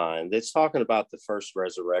after Zion. It's talking about the first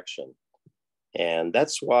resurrection. And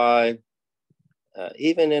that's why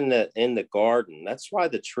even in the garden, that's why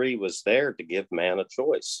the tree was there, to give man a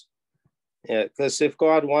choice. Because if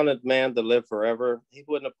God wanted man to live forever, he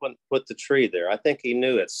wouldn't have put the tree there. I think he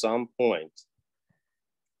knew at some point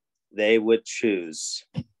they would choose,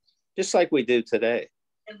 just like we do today.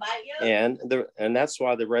 And that's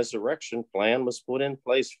why the resurrection plan was put in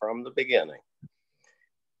place from the beginning.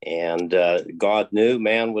 And God knew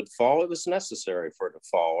man would fall. It was necessary for it to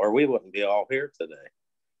fall, or we wouldn't be all here today.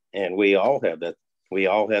 And we all have that. We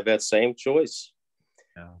all have that same choice.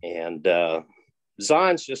 Yeah. And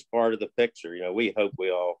Zion's just part of the picture. We hope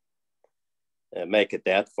we all make it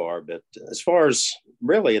that far. But as far as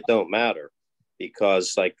really, it don't matter,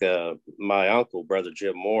 because like my uncle, Brother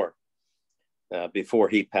Jim Moore, before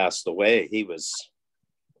he passed away, he was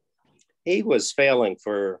failing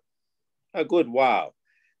for a good while.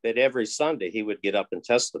 But every Sunday he would get up and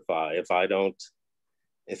testify. If I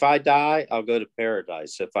die, I'll go to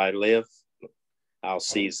paradise. If I live, I'll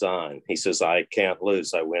see Zion. He says, I can't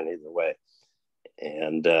lose. I win either way.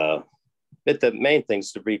 And but the main thing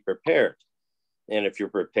is to be prepared. And if you're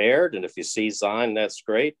prepared, and if you see Zion, that's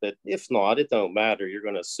great. But if not, it don't matter. You're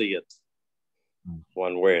going to see it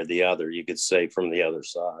one way or the other, you could say, from the other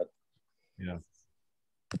side. Yeah.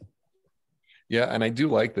 Yeah, and I do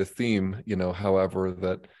like the theme, however,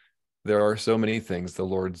 that there are so many things the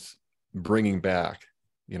Lord's bringing back.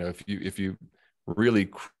 If you really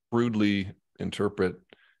crudely interpret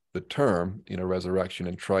the term, resurrection,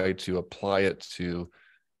 and try to apply it to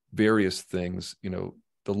various things,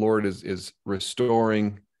 the Lord is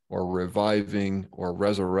restoring or reviving or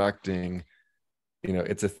resurrecting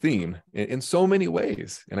it's a theme in so many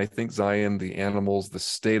ways. And I think Zion, the animals, the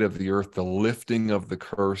state of the earth, the lifting of the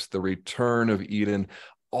curse, the return of Eden,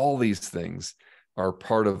 all these things are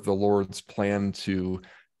part of the Lord's plan to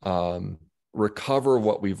recover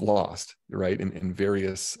what we've lost, right, in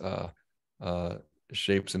various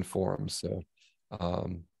shapes and forms. So,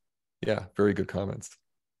 yeah, very good comments.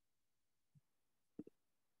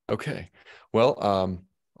 Okay, well,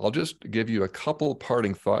 I'll just give you a couple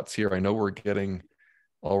parting thoughts here. I know we're getting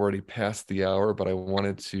already past the hour, but I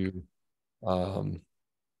wanted to,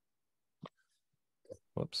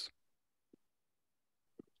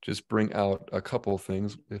 just bring out a couple of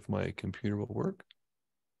things if my computer will work.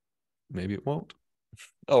 Maybe it won't.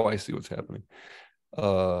 Oh, I see what's happening.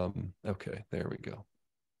 Okay, there we go.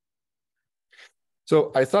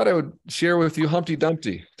 So I thought I would share with you Humpty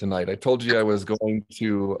Dumpty tonight. I told you I was going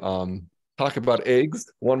to talk about eggs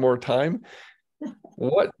one more time.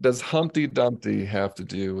 What does Humpty Dumpty have to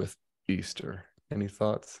do with Easter? Any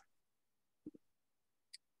thoughts?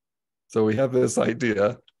 So we have this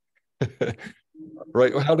idea,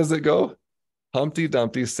 right? How does it go? Humpty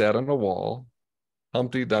Dumpty sat on a wall.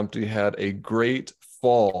 Humpty Dumpty had a great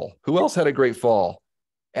fall. Who else had a great fall?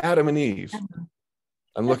 Adam and Eve.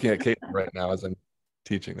 I'm looking at Caitlin right now as I'm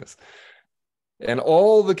teaching this. And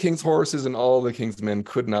all the king's horses and all the king's men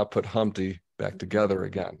could not put Humpty back together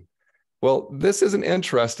again. Well, this is an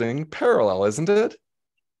interesting parallel, isn't it?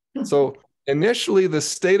 So initially, the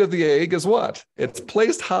state of the egg is what? It's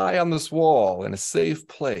placed high on this wall in a safe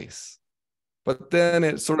place. But then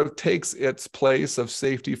it sort of takes its place of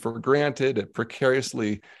safety for granted. It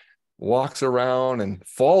precariously walks around and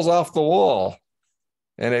falls off the wall.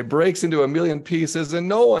 And it breaks into a million pieces, and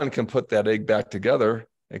no one can put that egg back together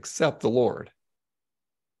except the Lord.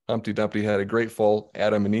 Humpty Dumpty had a great fall.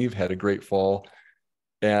 Adam and Eve had a great fall.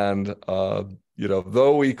 And,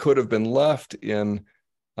 though we could have been left in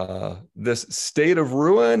this state of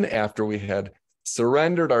ruin after we had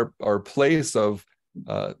surrendered our place of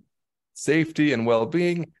safety and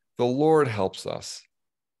well-being, the Lord helps us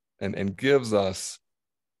and gives us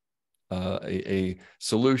a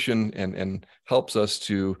solution and helps us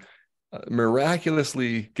to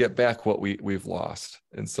miraculously get back what we've lost.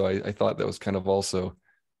 And so I thought that was kind of also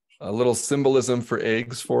a little symbolism for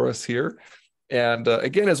eggs for us here. And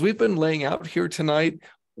again, as we've been laying out here tonight,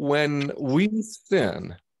 when we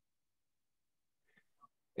sin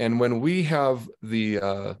and when we have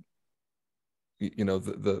the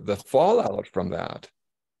fallout from that,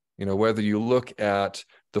 whether you look at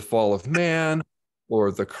the fall of man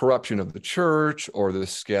or the corruption of the church or the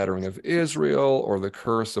scattering of Israel or the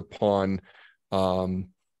curse upon,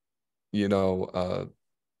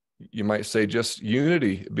 you might say just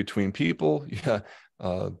unity between people. Yeah.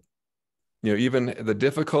 Even the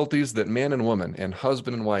difficulties that man and woman and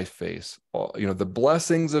husband and wife face, the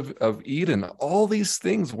blessings of Eden, all these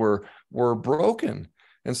things were broken.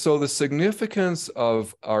 And so the significance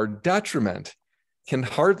of our detriment can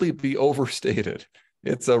hardly be overstated.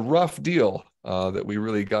 It's a rough deal that we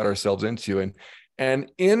really got ourselves into.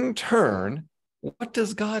 And in turn, what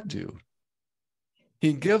does God do?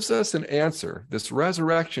 He gives us an answer. This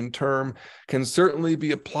resurrection term can certainly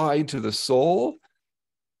be applied to the soul.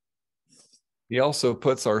 He also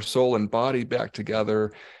puts our soul and body back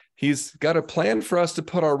together. He's got a plan for us to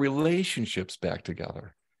put our relationships back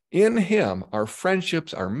together. In him, our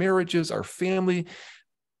friendships, our marriages, our family,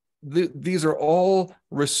 these are all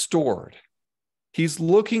restored. He's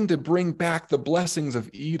looking to bring back the blessings of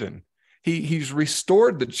Eden. He's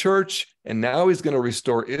restored the church, and now he's going to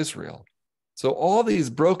restore Israel. So all these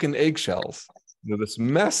broken eggshells, this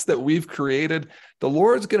mess that we've created, the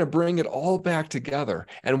Lord's going to bring it all back together.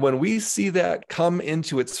 And when we see that come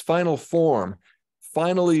into its final form,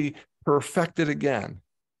 finally perfected again,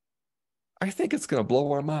 I think it's going to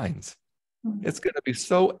blow our minds. It's going to be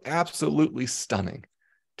so absolutely stunning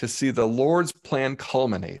to see the Lord's plan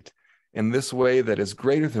culminate in this way that is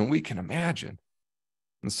greater than we can imagine.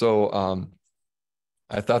 And so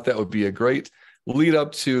I thought that would be a great lead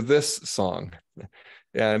up to this song.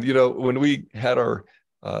 And, when we had our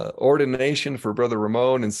ordination for Brother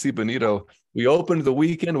Ramon and C. Benito, we opened the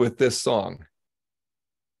weekend with this song.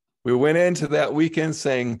 We went into that weekend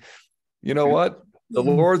saying, you know what? The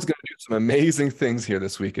Lord's going to do some amazing things here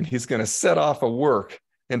this weekend. He's going to set off a work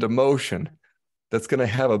into motion that's going to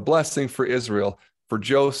have a blessing for Israel, for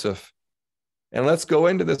Joseph. And let's go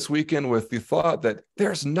into this weekend with the thought that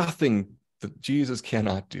there's nothing that Jesus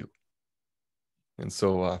cannot do. And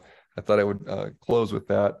so I thought I would close with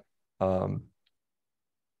that.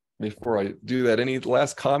 Before I do that, any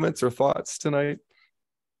last comments or thoughts tonight?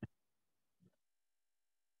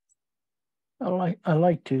 I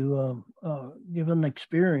like to give an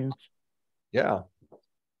experience. Yeah.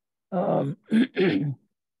 I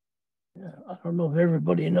don't know if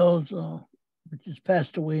everybody knows, which has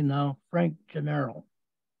passed away now, Frank Gennaro.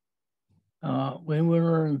 When we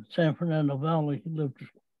were in San Fernando Valley, he lived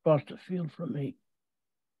across the field from me.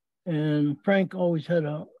 And Frank always had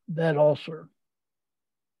a bad ulcer.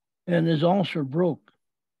 And his ulcer broke.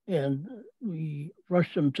 And we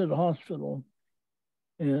rushed him to the hospital.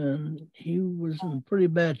 And he was in pretty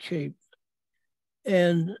bad shape.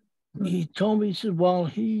 And he told me, he said,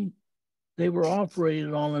 well, they were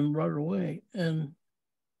operated on him right away. And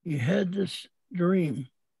he had this dream.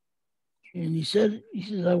 And he said,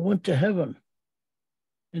 I went to heaven.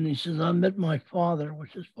 And he says, I met my father,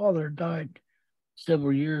 which his father died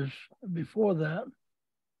several years before that.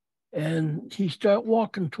 And he started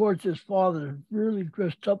walking towards his father, really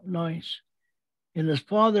dressed up nice. And his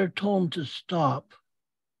father told him to stop.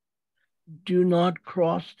 Do not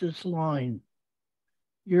cross this line.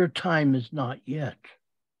 Your time is not yet.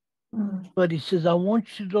 But he says, I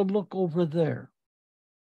want you to look over there.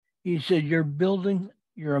 He said, you're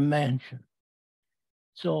a mansion.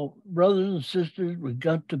 So, brothers and sisters, we've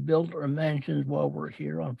got to build our mansions while we're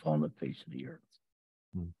here on the face of the earth.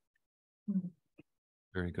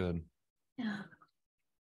 Very good. Yeah.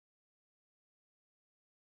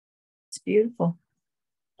 It's beautiful.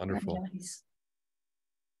 Wonderful.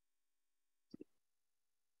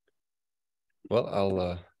 Well,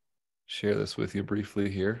 I'll share this with you briefly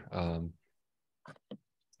here.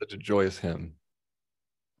 Such a joyous hymn.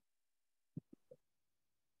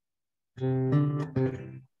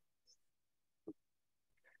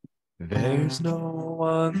 There's no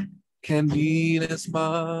one can mean as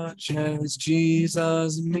much as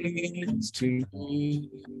Jesus means to me.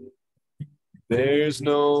 There's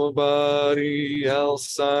nobody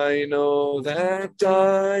else I know that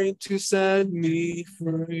died to set me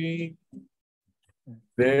free.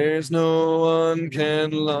 There's no one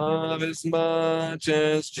can love as much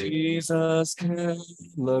as Jesus can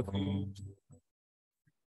love you.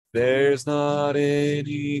 There's not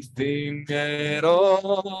anything at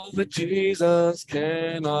all that Jesus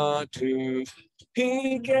cannot do.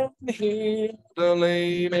 He can heal the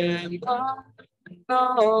lame and blind,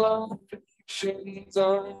 all afflictions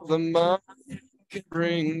of the mind, can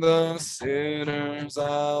bring the sinners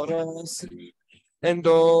out of sin, and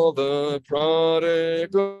all the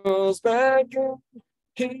prodigals back in.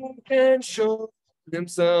 He can show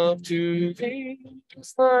himself to thee,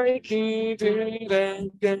 just like he did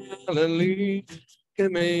at Galilee,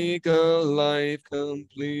 can make a life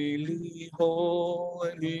completely whole,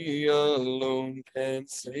 and he alone can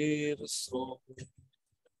save a soul.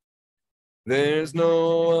 There's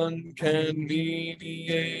no one can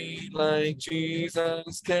mediate like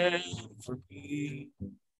Jesus can for me.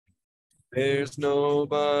 There's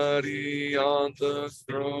nobody on the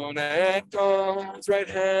throne at God's right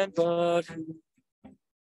hand but you.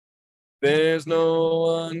 There's no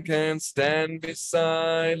one can stand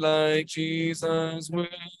beside like Jesus will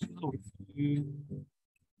with you.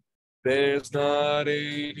 There's not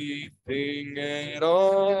anything at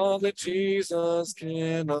all that Jesus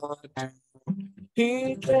cannot do.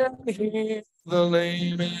 He can heal the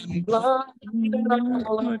lame and blind, and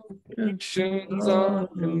all afflictions of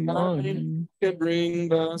the mind, can bring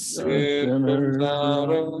the sinners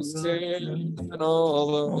out of sin, and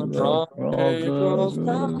all the prodigals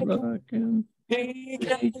back in. He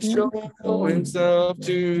can show himself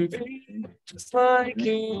to thee, just like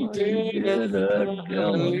he did at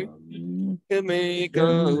Galilee, can make a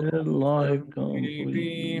life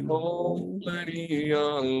completely whole, and he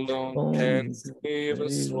alone can save a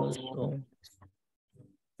soul.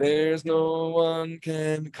 There's no one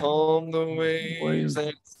can calm the waves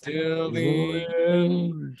and still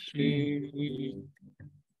the sea.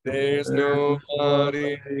 There's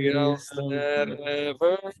nobody else that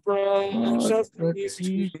ever brought us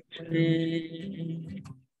peace to me.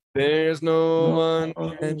 There's no one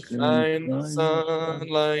can shine the sun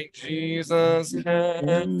like Jesus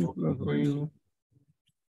can for you.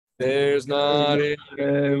 There's not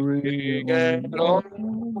anything at all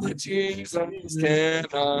that Jesus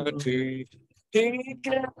cannot do. He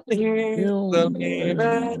can heal the lame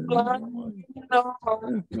and blind, and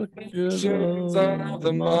all afflictions of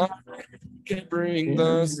the mind, can bring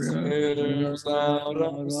the sinners out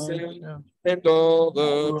of sin, and all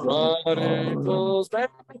the prodigals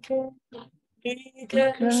back in. He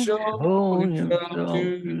can show himself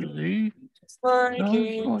to thee, just like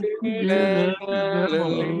he did at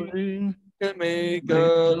Galilee, can make a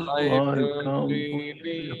life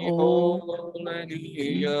completely whole, and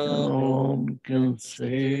he alone can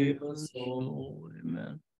save us all.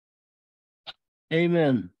 Amen.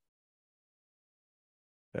 Amen.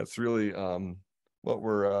 That's really what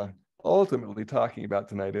we're ultimately talking about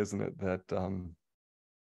tonight, isn't it? That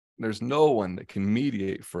there's no one that can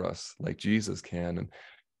mediate for us like Jesus can. And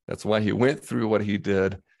that's why he went through what he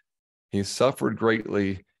did. He suffered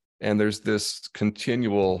greatly. And there's this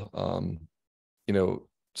continual,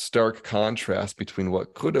 stark contrast between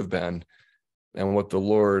what could have been and what the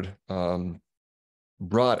Lord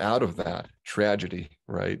brought out of that tragedy,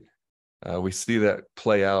 right? We see that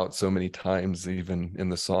play out so many times, even in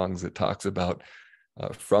the songs. It talks about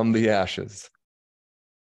from the ashes,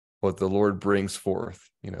 what the Lord brings forth,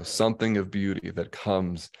 something of beauty that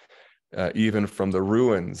comes even from the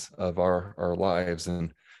ruins of our lives.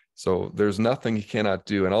 And so there's nothing he cannot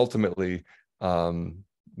do. And ultimately,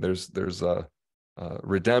 there's a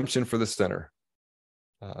redemption for the sinner.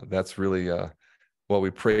 That's really what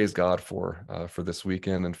we praise God for this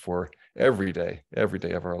weekend and for every day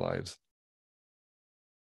of our lives.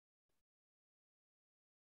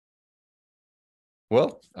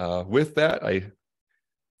 Well, with that, I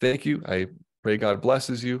thank you. I pray God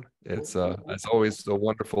blesses you. It's always so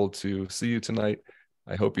wonderful to see you tonight.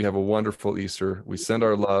 I hope you have a wonderful Easter. We send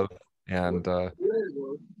our love and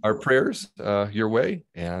our prayers your way.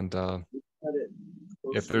 And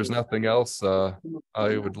if there's nothing else, I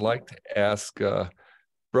would like to ask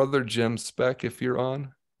Brother Jim Speck, if you're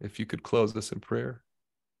on, if you could close us in prayer.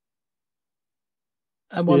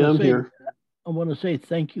 I want to say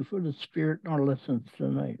thank you for the spirit in our lessons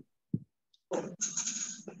tonight.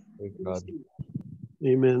 Thank God.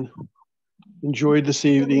 Amen. Enjoyed this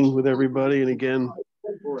evening with everybody. And again,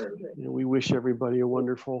 we wish everybody a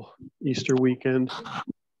wonderful Easter weekend.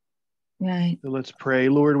 Right. And let's pray.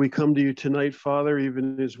 Lord, we come to you tonight, Father,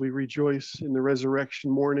 even as we rejoice in the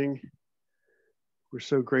resurrection morning. We're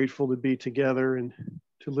so grateful to be together and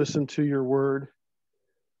to listen to your word.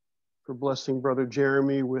 For blessing Brother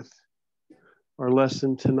Jeremy with our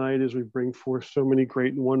lesson tonight as we bring forth so many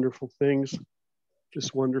great and wonderful things.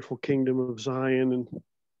 This wonderful kingdom of Zion and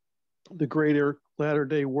the greater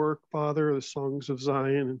latter-day work, Father, the songs of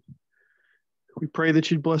Zion. And we pray that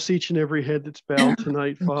you'd bless each and every head that's bowed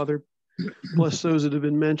tonight, Father. Bless those that have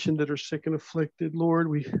been mentioned that are sick and afflicted. Lord,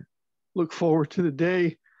 we look forward to the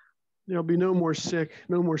day there'll be no more sick,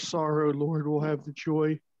 no more sorrow. Lord, we'll have the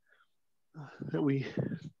joy that we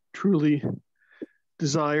truly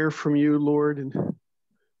desire from you, Lord, and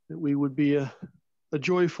that we would be a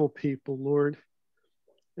joyful people, Lord,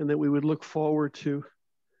 and that we would look forward to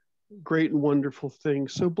great and wonderful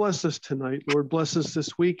things. So bless us tonight, Lord. Bless us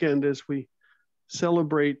this weekend as we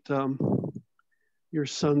celebrate your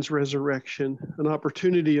Son's resurrection, an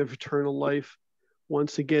opportunity of eternal life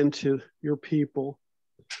once again to your people.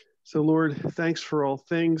 So, Lord, thanks for all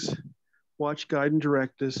things. Watch, guide, and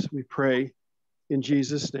direct us, we pray. In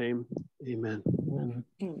Jesus' name, amen.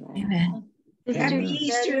 Amen. Happy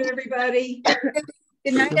Easter, everybody.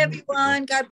 Good night, everyone. God